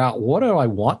to figure out, what do I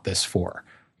want this for?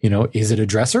 You know, is it a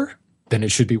dresser? Then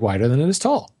it should be wider than it is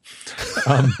tall.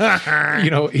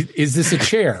 You know, is this a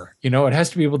chair? You know, it has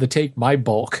to be able to take my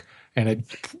bulk. And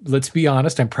let's be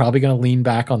honest, I'm probably going to lean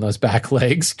back on those back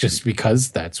legs just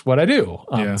because that's what I do.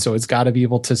 So it's got to be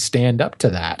able to stand up to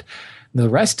that. The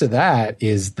rest of that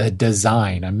is the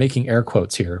design. I'm making air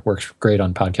quotes here. Works great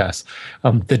on podcasts.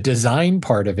 The design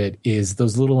part of it is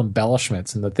those little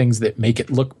embellishments and the things that make it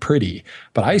look pretty.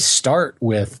 But I start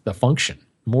with the function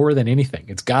more than anything.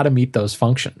 It's got to meet those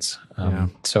functions.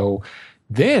 So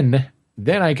then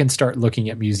I can start looking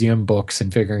at museum books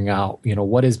and figuring out, you know,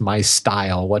 what is my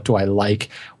style? What do I like?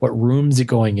 What room is it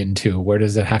going into? Where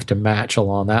does it have to match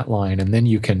along that line? And then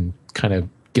you can kind of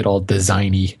get all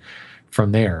designy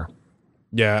from there.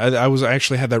 Yeah, I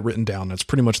actually had that written down. That's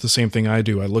pretty much the same thing I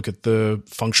do. I look at the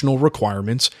functional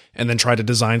requirements and then try to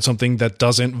design something that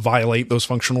doesn't violate those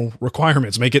functional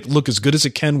requirements. Make it look as good as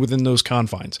it can within those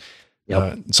confines.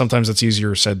 Sometimes that's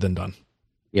easier said than done.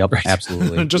 Yep, right.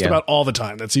 Absolutely. Just about all the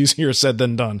time. That's easier said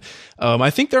than done. I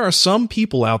think there are some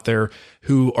people out there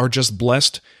who are just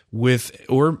blessed with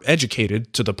or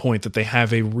educated to the point that they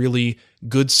have a really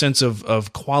good sense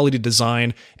of quality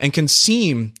design and can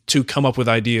seem to come up with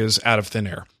ideas out of thin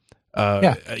air.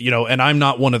 You know, and I'm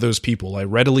not one of those people. I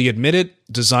readily admit it.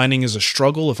 Designing is a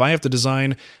struggle. If I have to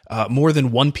design more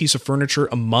than one piece of furniture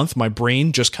a month, my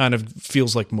brain just kind of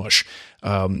feels like mush.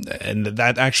 And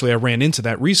that actually, I ran into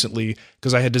that recently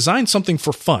because I had designed something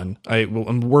for fun.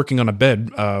 I'm working on a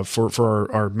bed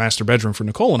for our master bedroom for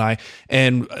Nicole and I,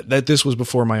 and that this was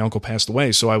before my uncle passed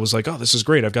away. So I was like, oh, this is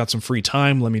great. I've got some free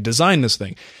time. Let me design this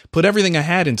thing. Put everything I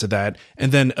had into that.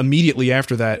 And then immediately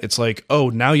after that, it's like, oh,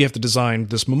 now you have to design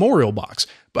this memorial box.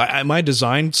 But my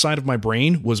design side of my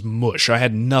brain was mush. I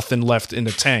had nothing left in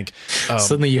the tank.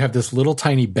 Suddenly you have this little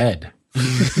tiny bed.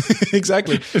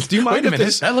 Exactly. Do you mind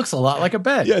if that looks a lot like a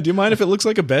bed? Yeah. Do you mind if it looks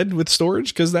like a bed with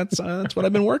storage? Because that's what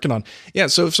I've been working on. Yeah.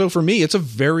 So for me, it's a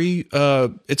very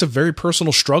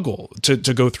personal struggle to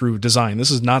go through design.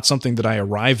 This is not something that I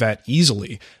arrive at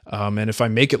easily. And if I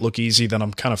make it look easy, then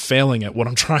I'm kind of failing at what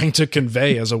I'm trying to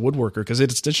convey as a woodworker, because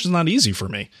it's just not easy for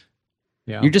me.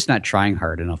 Yeah. You're just not trying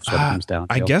hard enough. Is what it comes down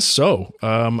to. I guess so.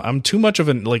 I'm too much of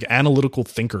an analytical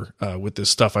thinker with this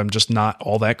stuff. I'm just not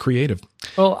all that creative.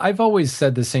 Well, I've always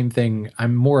said the same thing.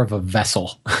 I'm more of a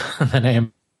vessel than I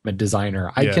am a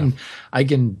designer. I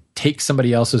can take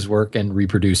somebody else's work and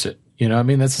reproduce it. You know, I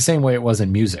mean, that's the same way it was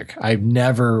in music. I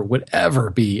never would ever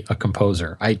be a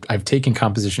composer. I've taken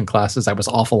composition classes. I was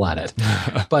awful at it.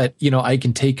 But, you know, I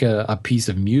can take a piece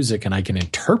of music and I can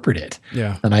interpret it.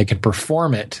 Yeah. And I can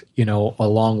perform it, you know,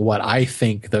 along what I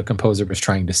think the composer was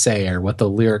trying to say or what the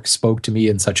lyrics spoke to me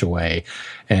in such a way.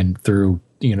 And through,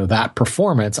 you know, that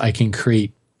performance, I can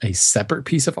create a separate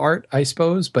piece of art, I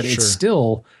suppose. But it's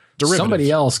still... derivative. Somebody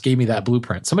else gave me that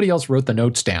blueprint. Somebody else wrote the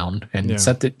notes down and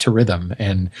set it to rhythm.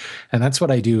 And that's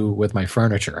what I do with my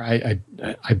furniture.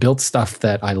 I built stuff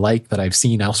that I like that I've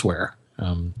seen elsewhere.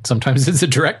 Sometimes it's a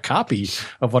direct copy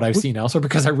of what I've seen elsewhere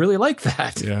because I really like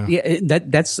that. Yeah,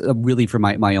 that's really for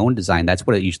my own design. That's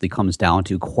what it usually comes down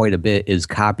to quite a bit, is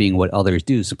copying what others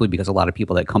do, simply because a lot of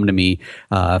people that come to me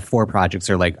for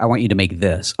projects are like, I want you to make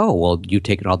this. Oh, well, you've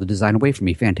taken all the design away from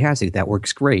me. Fantastic. That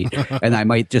works great. And I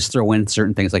might just throw in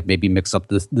certain things, like maybe mix up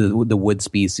the wood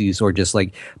species, or just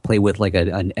like play with like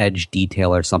an edge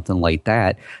detail or something like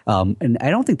that. And I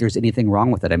don't think there's anything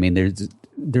wrong with it. I mean,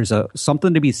 there's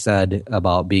something to be said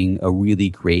about being a really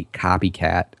great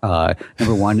copycat.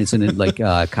 Number one, isn't it like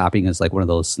copying is like one of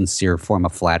those sincere form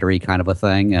of flattery kind of a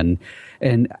thing,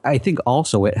 and I think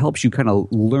also it helps you kind of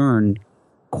learn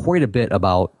quite a bit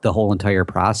about the whole entire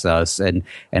process and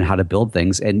how to build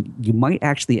things. And you might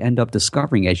actually end up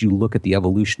discovering, as you look at the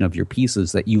evolution of your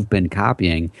pieces that you've been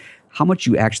copying, how much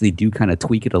you actually do kind of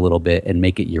tweak it a little bit and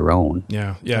make it your own.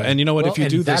 Yeah. And you know what? If you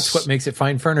do this, that's what makes it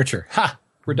fine furniture. Ha!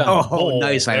 We're done. Oh,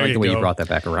 nice. I like the way you brought that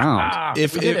back around.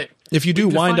 If you do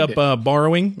wind up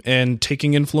borrowing and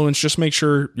taking influence, just make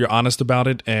sure you're honest about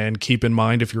it and keep in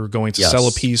mind if you're going to sell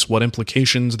a piece, what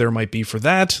implications there might be for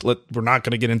that. We're not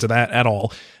going to get into that at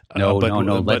all. No,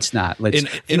 let's not.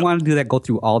 If you want to do that, go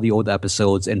through all the old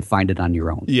episodes and find it on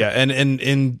your own. Yeah,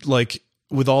 and like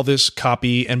with all this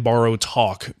copy and borrow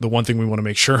talk, the one thing we want to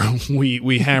make sure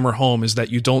we hammer home is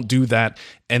that you don't do that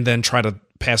and then try to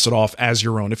pass it off as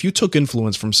your own. If you took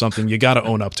influence from something, you got to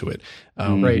own up to it.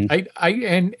 Right.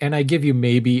 I give you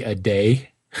maybe a day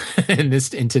in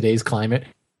today's climate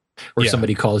where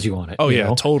somebody calls you on it. Oh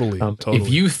yeah, totally. If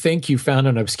you think you found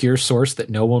an obscure source that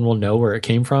no one will know where it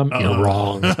came from, you're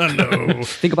wrong. No.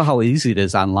 Think about how easy it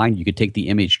is online. You could take the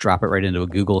image, drop it right into a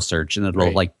Google search, and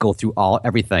it'll like go through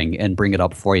everything and bring it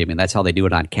up for you. I mean, that's how they do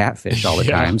it on Catfish all the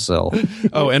time. So,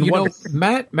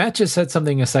 Matt just said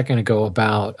something a second ago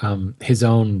about his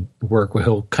own work where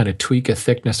he'll kind of tweak a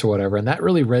thickness or whatever, and that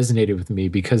really resonated with me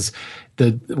because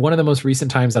one of the most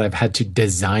recent times that I've had to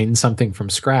design something from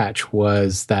scratch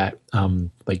was that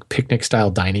like picnic style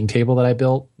dining table that I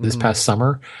built this past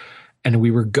summer. And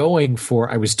we were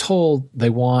I was told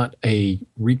they want a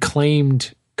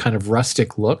reclaimed kind of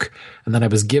rustic look. And then I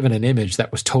was given an image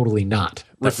that was totally not.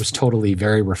 That was totally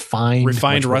very refined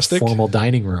rustic, formal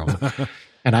dining room.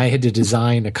 And I had to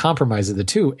design a compromise of the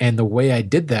two. And the way I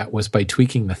did that was by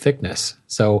tweaking the thickness.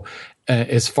 So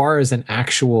as far as an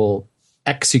actual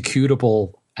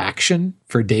executable action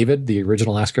for David, the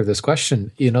original asker of this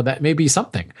question, that may be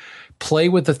something. Play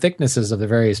with the thicknesses of the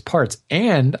various parts.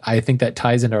 And I think that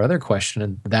ties into our other question.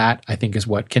 And that I think is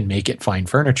what can make it fine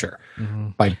furniture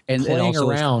by playing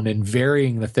around and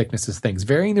varying the thicknesses of things,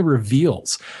 varying the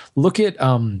reveals. Look at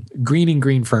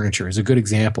green furniture is a good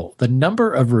example. The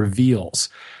number of reveals,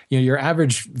 your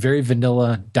average very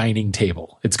vanilla dining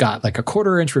table, it's got like a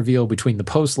 1/4-inch reveal between the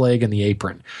post leg and the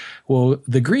apron. Well,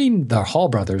 the Hall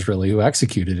brothers really who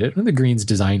executed it, and the Greens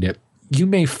designed it, you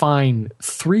may find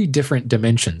 3 different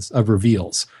dimensions of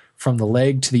reveals from the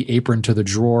leg to the apron to the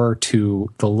drawer to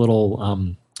the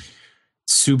little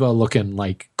Suba looking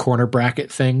like corner bracket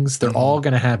things. They're all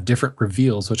going to have different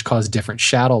reveals, which cause different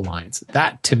shadow lines.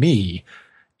 That to me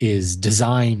is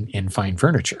design in fine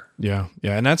furniture. Yeah.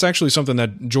 And that's actually something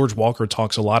that George Walker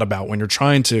talks a lot about when you're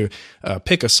trying to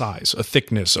pick a size, a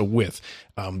thickness, a width,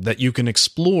 that you can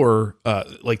explore,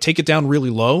 like take it down really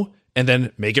low and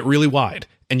then make it really wide.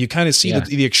 And you kind of see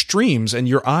the extremes, and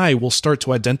your eye will start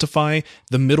to identify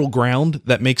the middle ground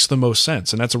that makes the most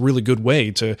sense. And that's a really good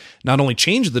way to not only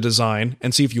change the design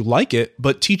and see if you like it,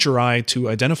 but teach your eye to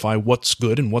identify what's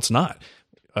good and what's not.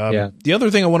 The other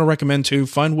thing I want to recommend too,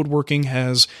 Fine Woodworking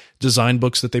has design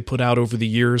books that they put out over the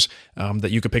years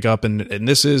that you could pick up. And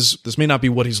this may not be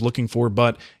what he's looking for,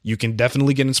 but you can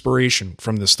definitely get inspiration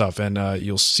from this stuff. And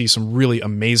you'll see some really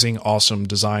amazing, awesome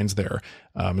designs there.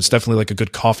 It's definitely like a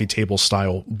good coffee table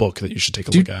style book that you should take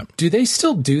a look at. Do they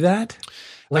still do that?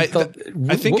 I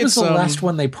think what was the last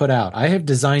one they put out? I have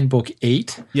Design Book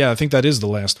 8. Yeah, I think that is the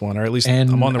last one, or at least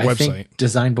I'm on their website. Think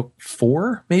Design Book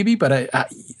 4, maybe, but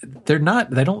they're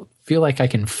not. I don't feel like I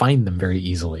can find them very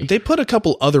easily. They put a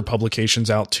couple other publications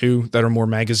out too that are more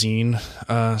magazine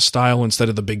style instead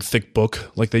of the big thick book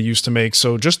like they used to make.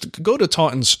 So just go to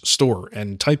Taunton's store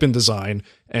and type in design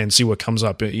and see what comes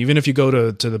up. Even if you go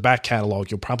to the back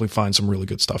catalog, you'll probably find some really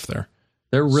good stuff there.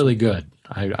 They're really good.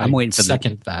 I'm waiting for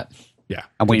that. Yeah,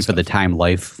 I'm waiting for the Time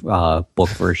Life book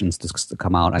versions to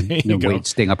come out. I'm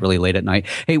staying up really late at night.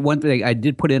 Hey, one thing, I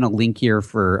did put in a link here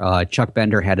for Chuck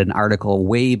Bender had an article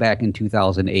way back in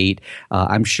 2008.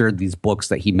 I'm sure these books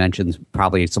that he mentions,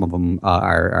 probably some of them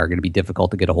are going to be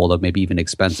difficult to get a hold of, maybe even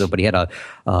expensive. But he had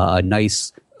a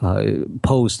nice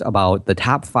post about the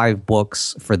top 5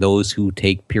 books for those who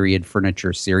take period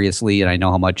furniture seriously. And I know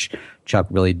how much Chuck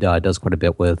really does quite a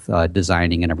bit with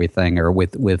designing and everything, or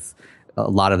with a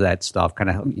lot of that stuff, kind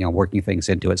of working things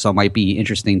into it. So it might be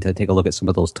interesting to take a look at some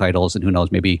of those titles, and who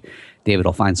knows, maybe David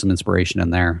will find some inspiration in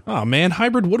there. Oh man,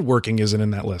 hybrid woodworking isn't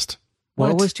in that list. Well,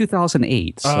 it was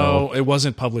 2008. So. It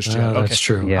wasn't published yet. That's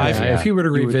true. Yeah, if he were to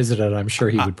revisit it, I'm sure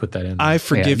he would put that in. I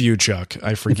forgive you, Chuck.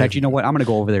 I forgive you. In fact, you know what? I'm going to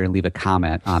go over there and leave a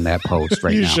comment on that post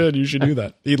right now. You should do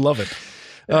that. He'd love it.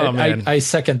 Oh, man. I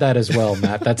second that as well,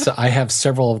 Matt. I have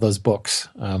several of those books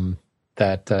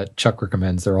that Chuck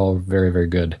recommends. They're all very, very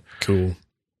good. Cool.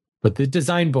 But the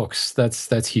design books,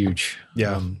 that's huge.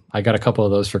 Yeah. I got a couple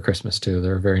of those for Christmas too.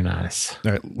 They're very nice.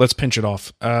 All right, let's pinch it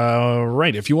off.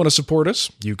 Right, if you want to support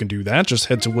us, you can do that. Just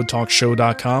head to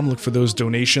woodtalkshow.com, look for those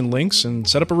donation links, and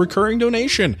set up a recurring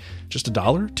donation. Just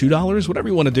 $1, $2, whatever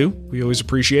you want to do. We always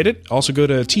appreciate it. Also go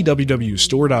to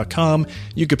twwstore.com.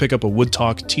 You could pick up a Wood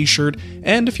Talk t-shirt,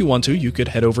 and if you want to, you could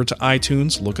head over to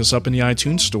iTunes, look us up in the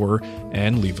iTunes store,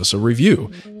 and leave us a review.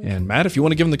 And Matt, if you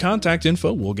want to give them the contact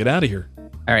info, we'll get out of here.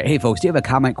 All right. Hey, folks, do you have a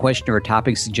comment, question, or a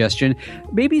topic suggestion?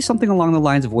 Maybe something along the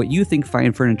lines of what you think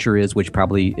fine furniture is, which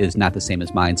probably is not the same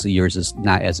as mine, so yours is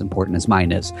not as important as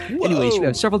mine is. Whoa. Anyways, we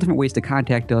have several different ways to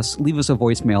contact us. Leave us a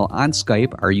voicemail on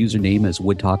Skype. Our username is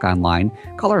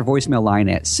WoodTalkOnline. Call our voicemail line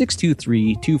at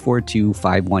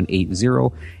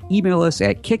 623-242-5180. Email us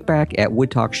at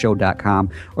kickback@woodtalkshow.com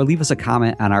or leave us a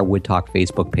comment on our Wood Talk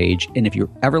Facebook page. And if you're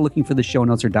ever looking for the show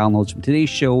notes or downloads from today's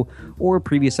show or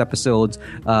previous episodes,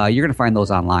 you're going to find those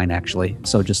online, actually.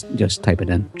 So just type it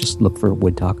in. Just look for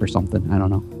Wood Talk or something. I don't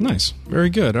know. Nice. Very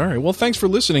good. All right. Well, thanks for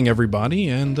listening, everybody.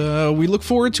 And we look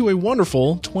forward to a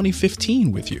wonderful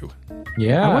 2015 with you.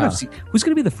 Yeah. I want to see who's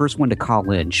going to be the first one to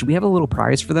call in. Should we have a little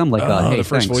prize for them? Like, hey, the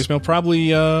first thanks. voicemail,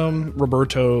 probably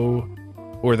Roberto.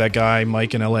 Or that guy,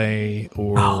 Mike in L.A.,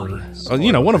 or,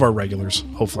 one of our regulars,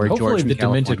 hopefully. Hopefully the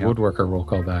Demented Woodworker will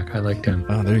call back. I liked him.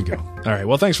 Oh, there you go. All right,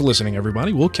 well, thanks for listening,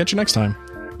 everybody. We'll catch you next time.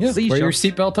 Yeah, wear your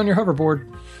seatbelt on your hoverboard.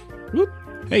 Whoop.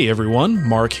 Hey, everyone.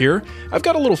 Mark here. I've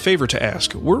got a little favor to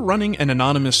ask. We're running an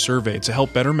anonymous survey to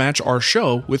help better match our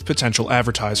show with potential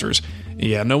advertisers.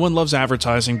 Yeah, no one loves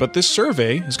advertising, but this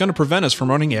survey is going to prevent us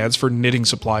from running ads for knitting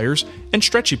suppliers and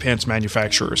stretchy pants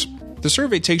manufacturers. The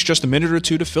survey takes just a minute or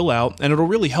two to fill out, and it'll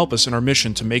really help us in our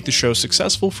mission to make the show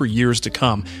successful for years to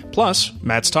come. Plus,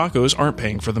 Matt's Tacos aren't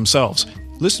paying for themselves.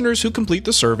 Listeners who complete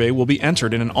the survey will be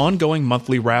entered in an ongoing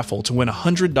monthly raffle to win a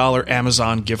 $100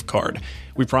 Amazon gift card.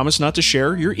 We promise not to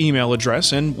share your email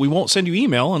address, and we won't send you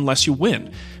email unless you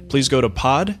win. Please go to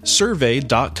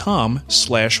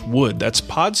podsurvey.com/wood. That's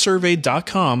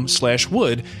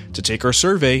podsurvey.com/wood to take our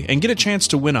survey and get a chance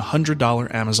to win a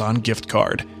 $100 Amazon gift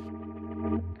card.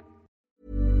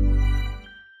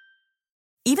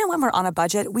 Even when we're on a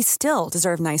budget, we still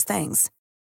deserve nice things.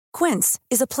 Quince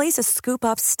is a place to scoop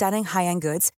up stunning high-end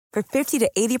goods for 50 to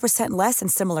 80% less than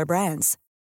similar brands.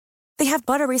 They have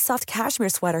buttery soft cashmere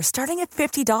sweaters starting at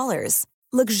 $50,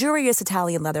 luxurious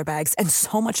Italian leather bags, and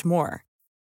so much more.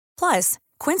 Plus,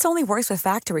 Quince only works with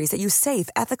factories that use safe,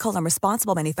 ethical, and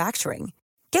responsible manufacturing.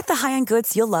 Get the high-end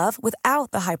goods you'll love without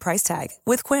the high price tag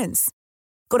with Quince.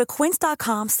 Go to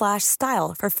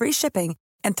quince.com/style for free shipping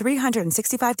and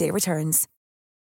 365-day returns.